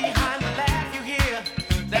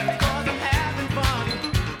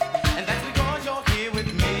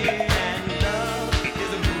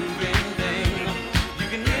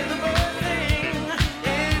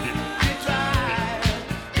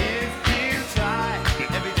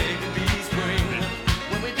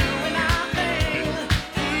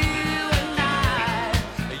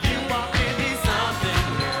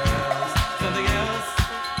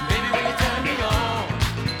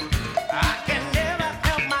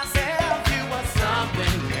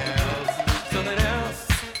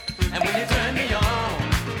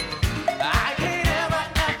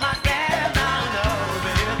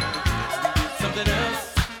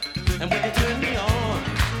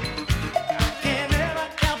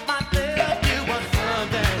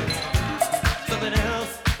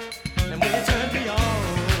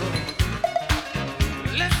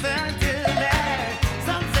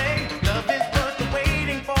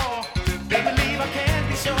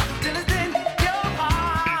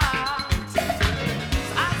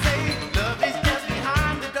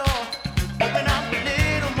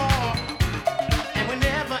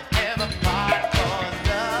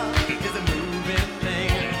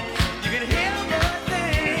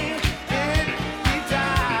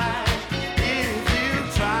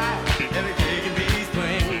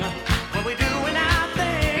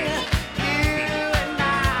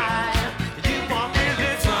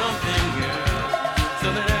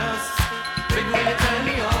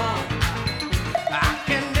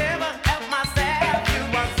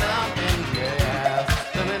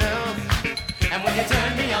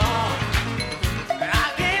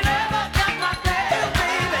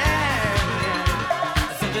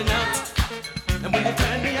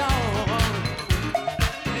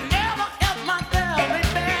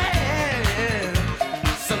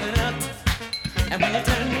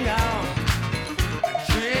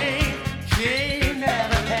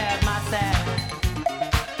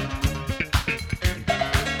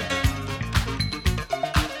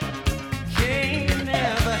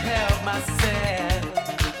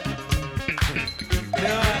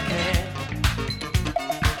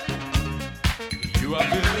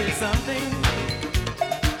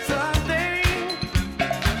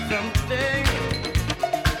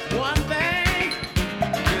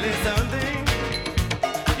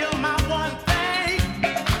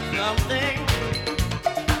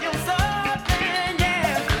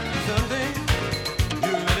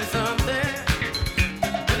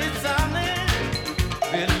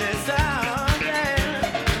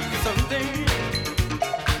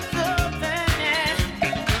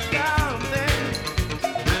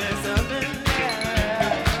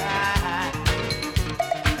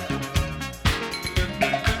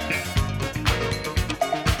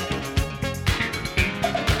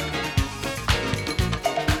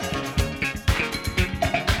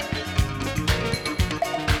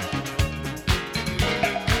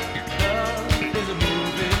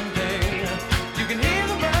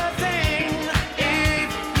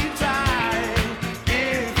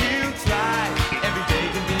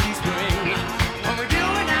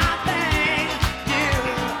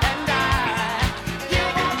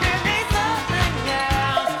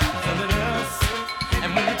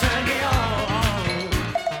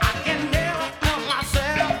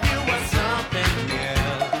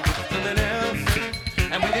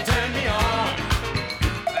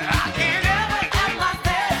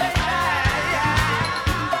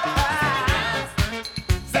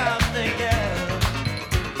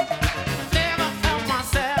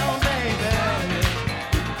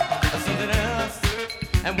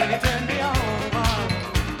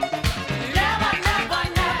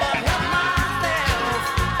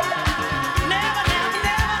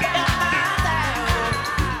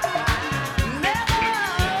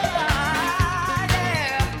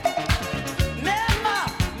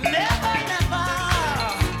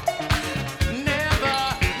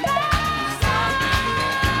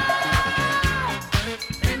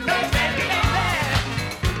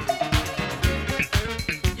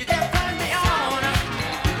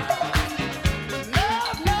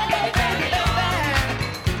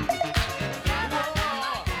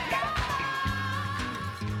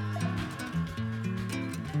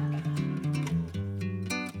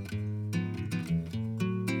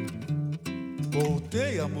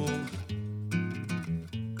Voltei, amor,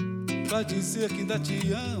 pra dizer que ainda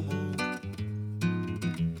te amo,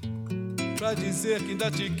 pra dizer que ainda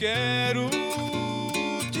te quero,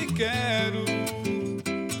 te quero.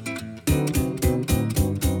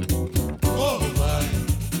 Como vai?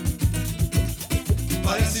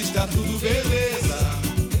 Parece estar tudo beleza.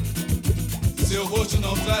 Seu rosto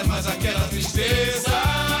não traz mais aquela tristeza.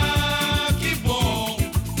 Que bom,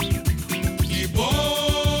 que bom.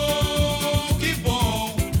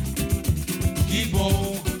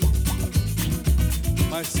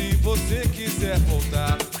 Mas se você quiser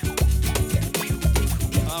voltar,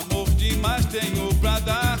 amor demais tenho pra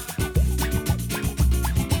dar,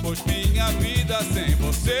 pois minha vida sem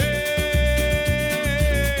você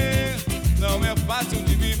não é fácil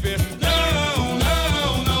de viver. Não,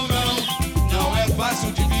 não, não, não, não é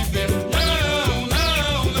fácil de viver. Não,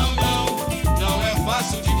 não, não, não, não é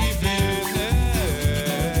fácil de viver.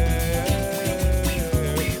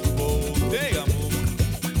 Voltei, amor,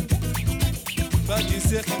 pra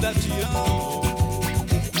dizer que ainda te amo,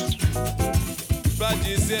 pra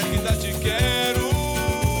dizer que ainda te quero,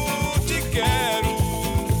 te quero.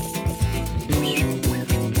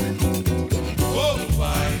 Como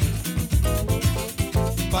vai?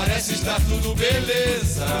 Parece estar tudo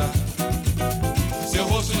beleza. Seu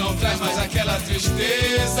rosto não traz mais aquela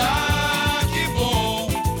tristeza. Que bom,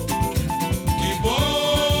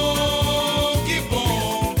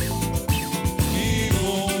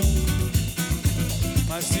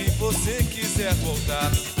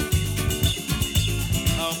 voltar.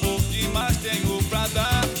 Amor que mais tenho pra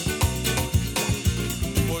dar,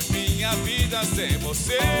 pois minha vida sem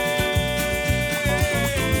você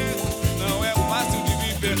não é fácil de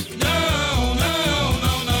viver. Não, não,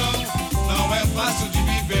 não, não, não é fácil de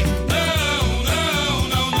viver. Não, não,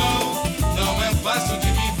 não, não, não é fácil de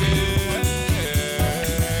viver.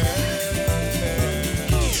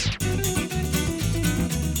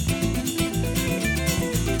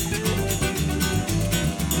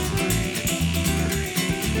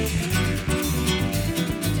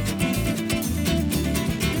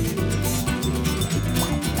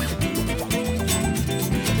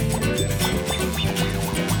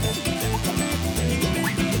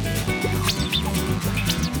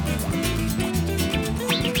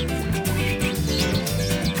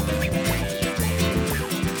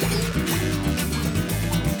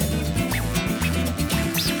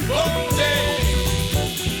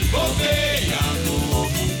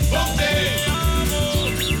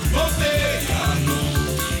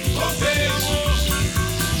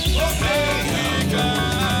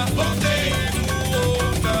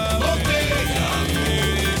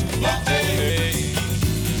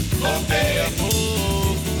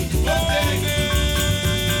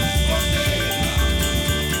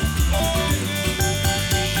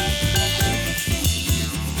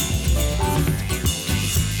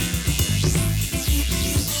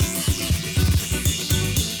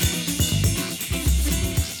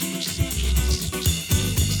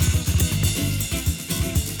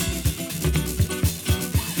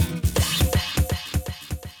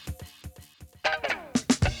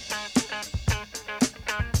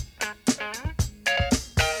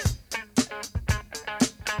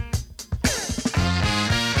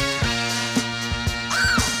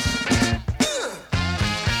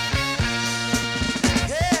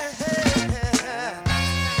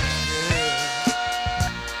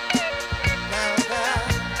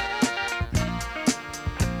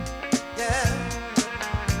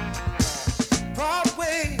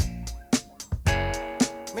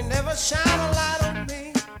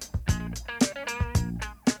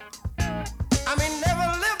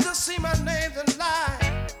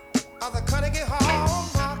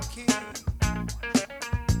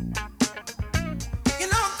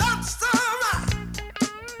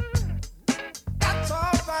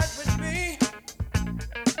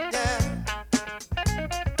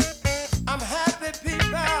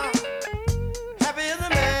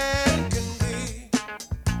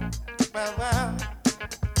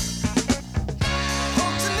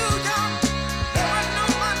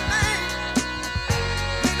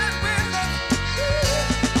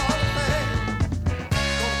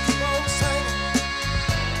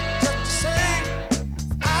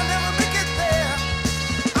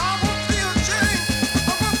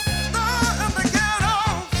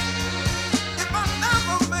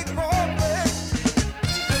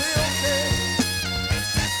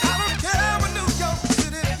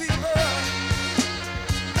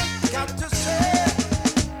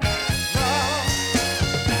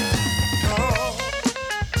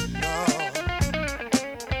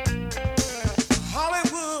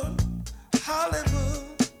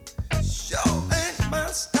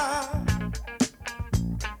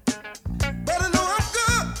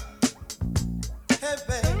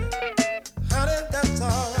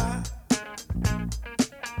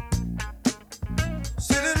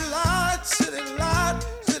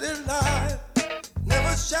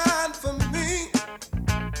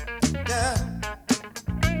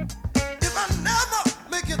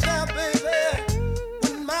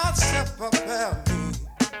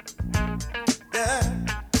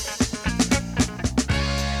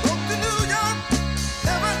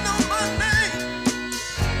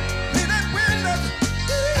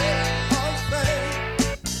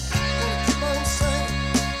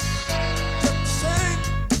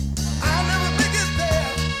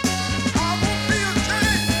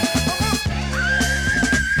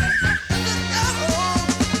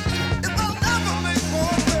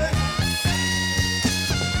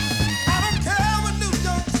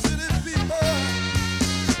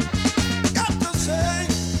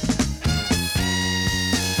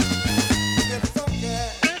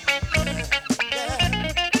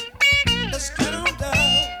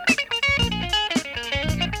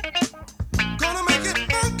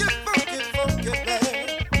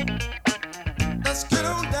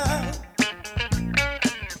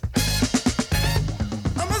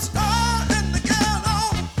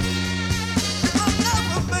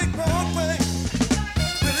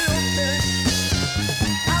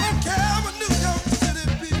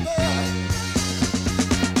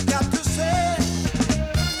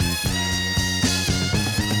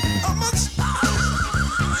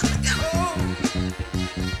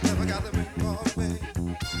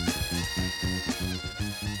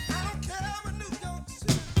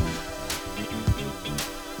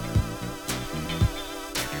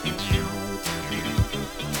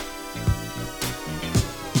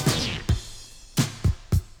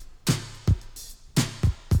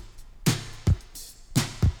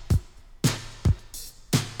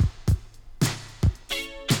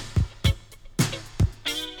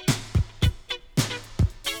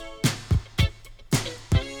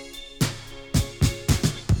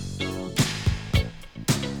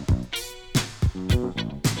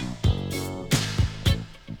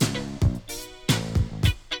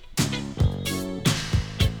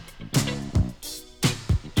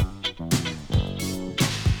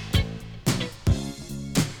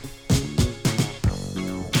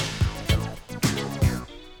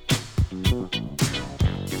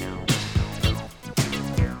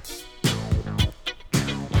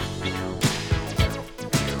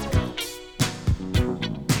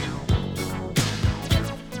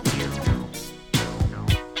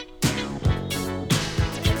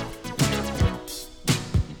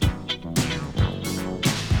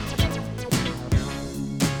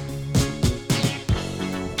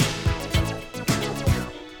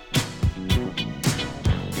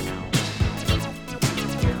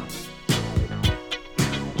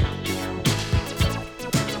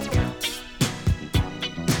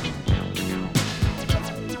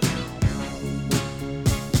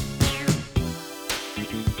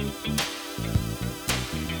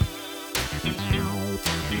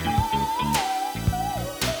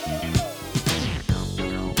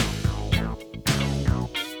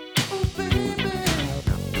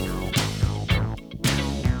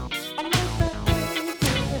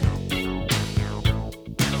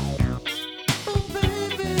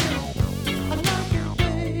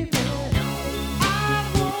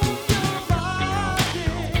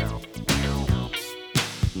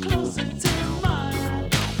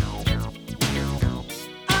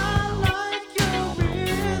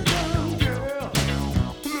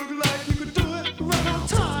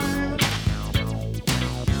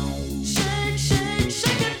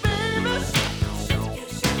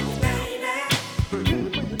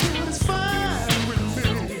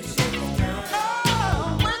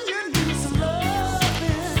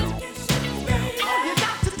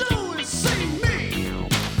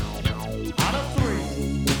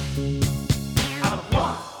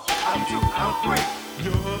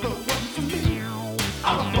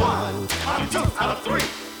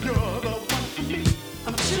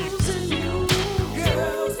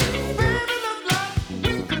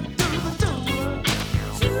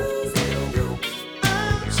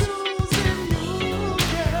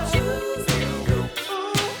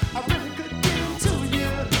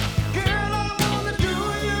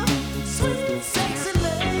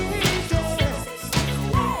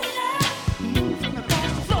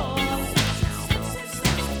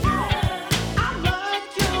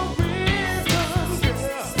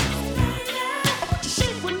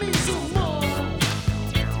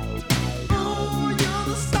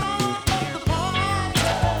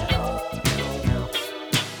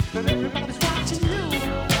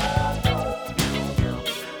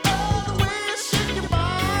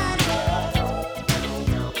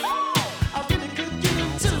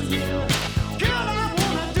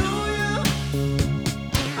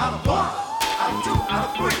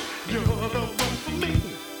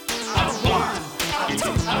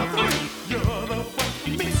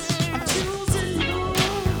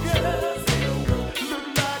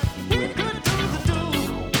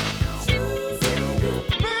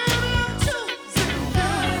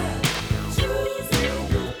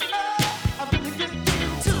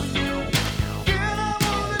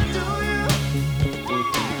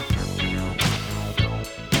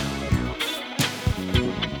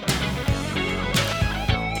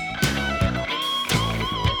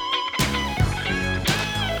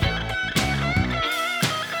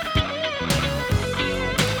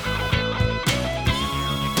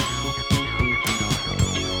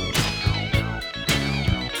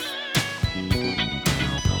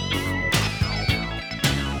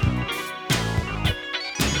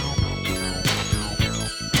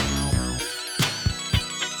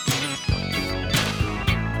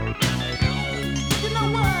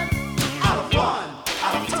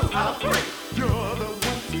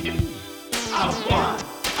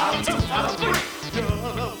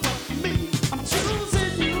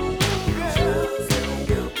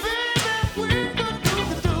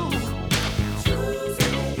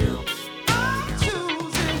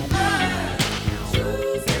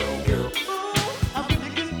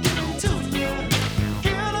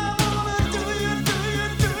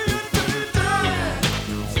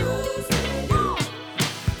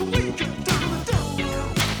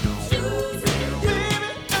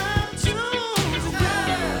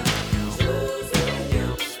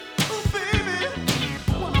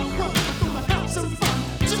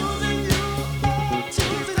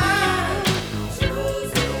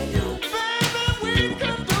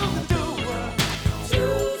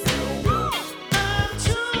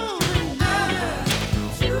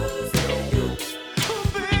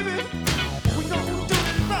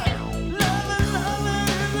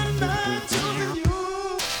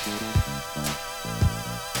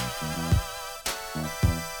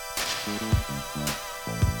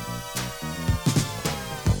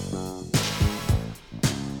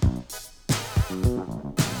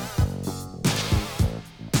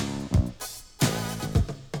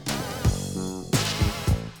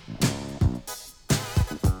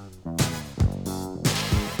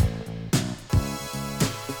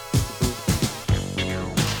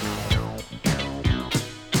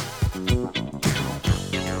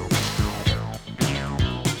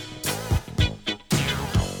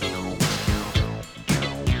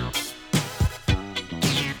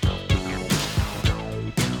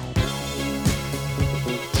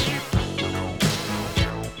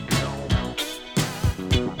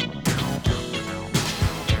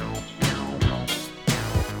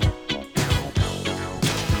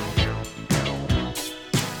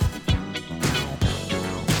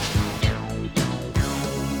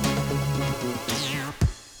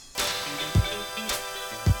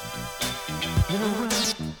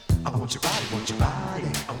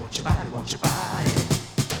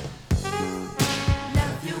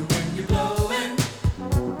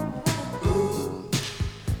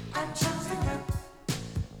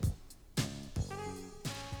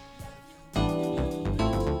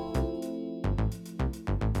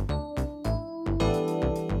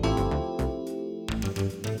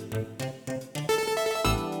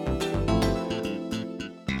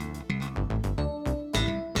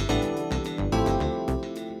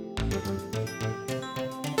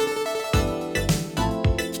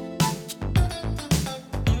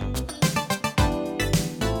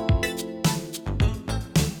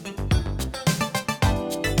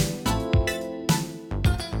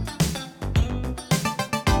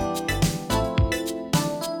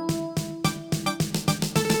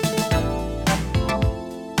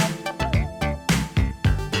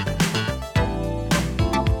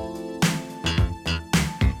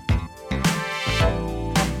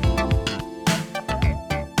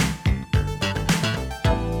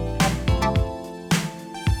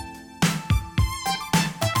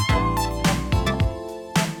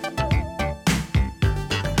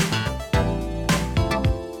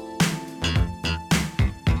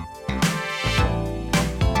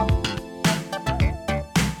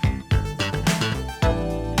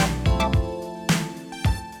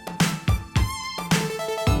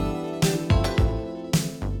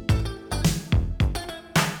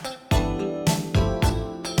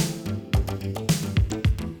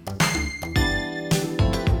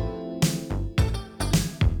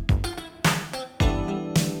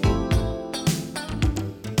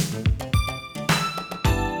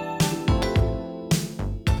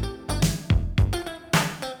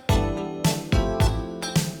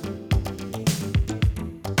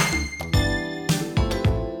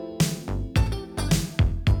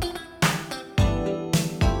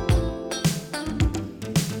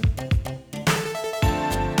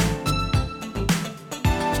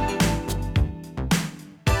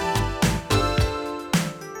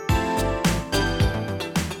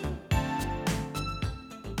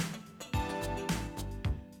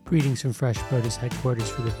 Greetings from Fresh Produce headquarters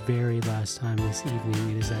for the very last time this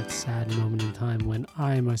evening. It is that sad moment in time when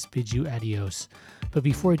I must bid you adios. But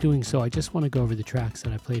before doing so, I just want to go over the tracks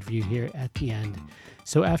that I played for you here at the end.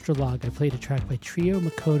 So after Logg, I played a track by trio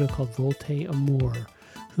Mocoto called Voltei Amor,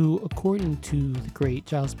 who, according to the great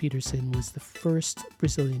Giles Peterson, was the first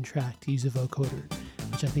Brazilian track to use a vocoder,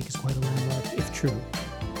 which I think is quite a landmark, if true.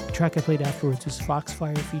 The track I played afterwards was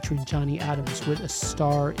Foxfire featuring Johnny Adams with A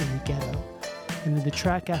Star in the Ghetto. And then the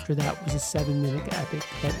track after that was a 7-minute epic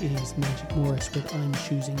that is Magic Morris with I'm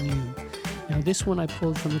Choosing You. Now this one I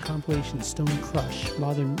pulled from the compilation Stone Crush,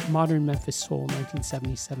 Modern Memphis Soul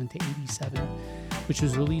 1977 to 87, which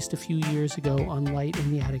was released a few years ago on Light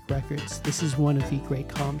in the Attic Records. This is one of the great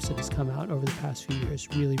comps that has come out over the past few years.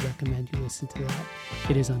 Really recommend you listen to that.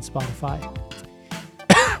 It is on Spotify.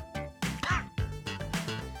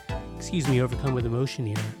 Excuse me, overcome with emotion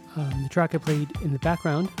here. The track I played in the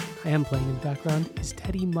background, is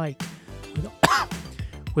Teddy Mike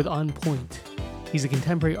with On Point. He's a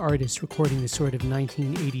contemporary artist recording this sort of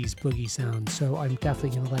 1980s boogie sound, so I'm definitely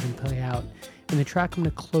going to let him play out. And the track I'm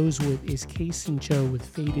going to close with is Case and Joe with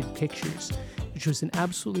Faded Pictures, which was an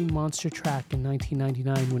absolutely monster track in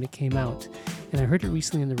 1999 when it came out. And I heard it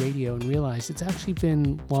recently on the radio and realized it's actually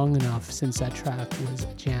been long enough since that track was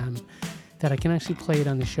a jam that I can actually play it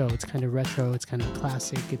on the show. It's kind of retro, it's kind of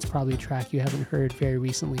classic. It's probably a track you haven't heard very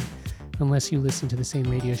recently unless you listen to the same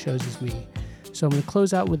radio shows as me. So I'm going to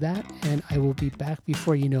close out with that, and I will be back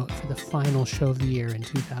before you know it for the final show of the year in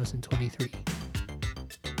 2023.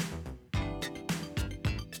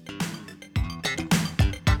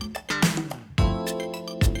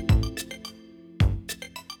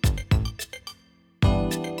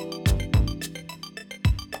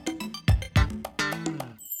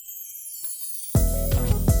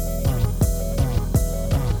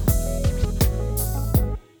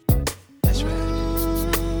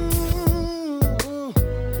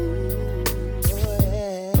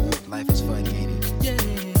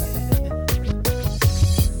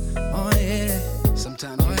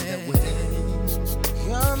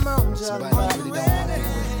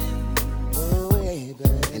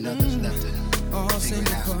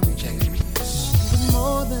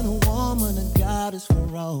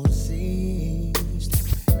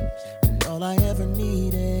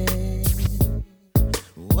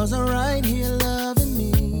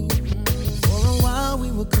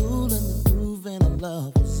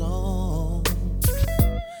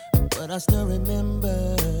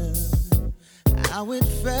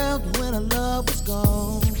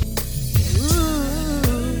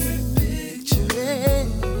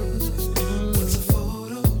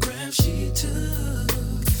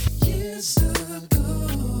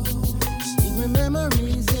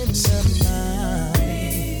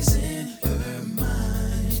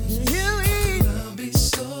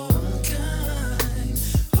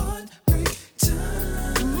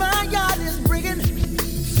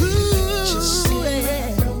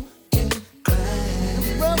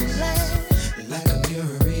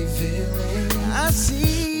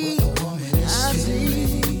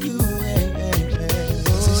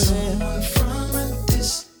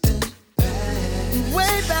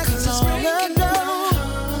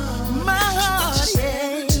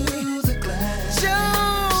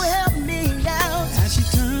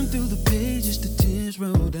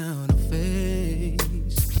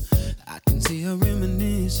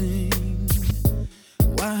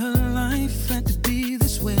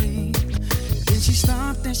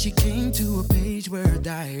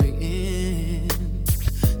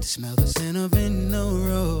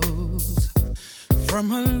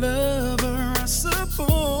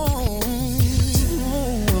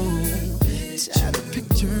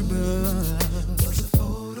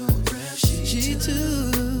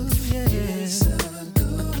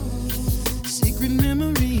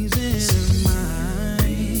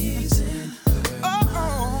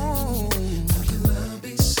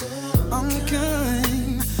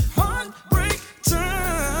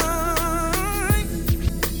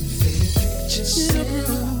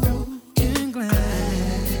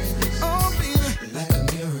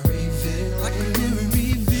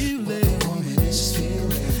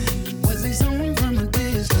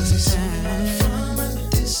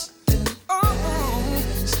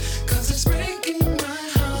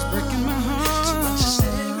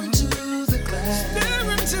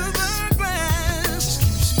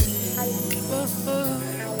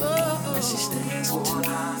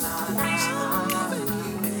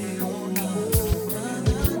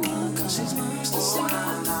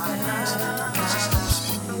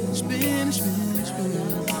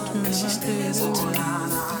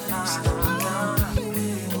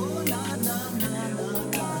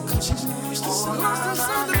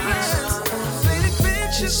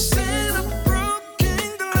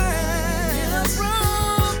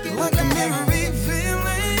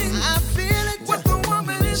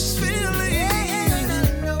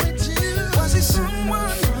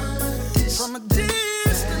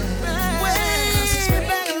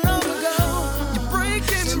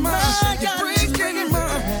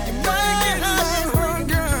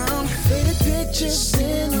 pictures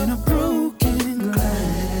in a broken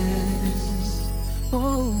glass.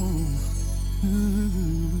 Oh. Mm-hmm.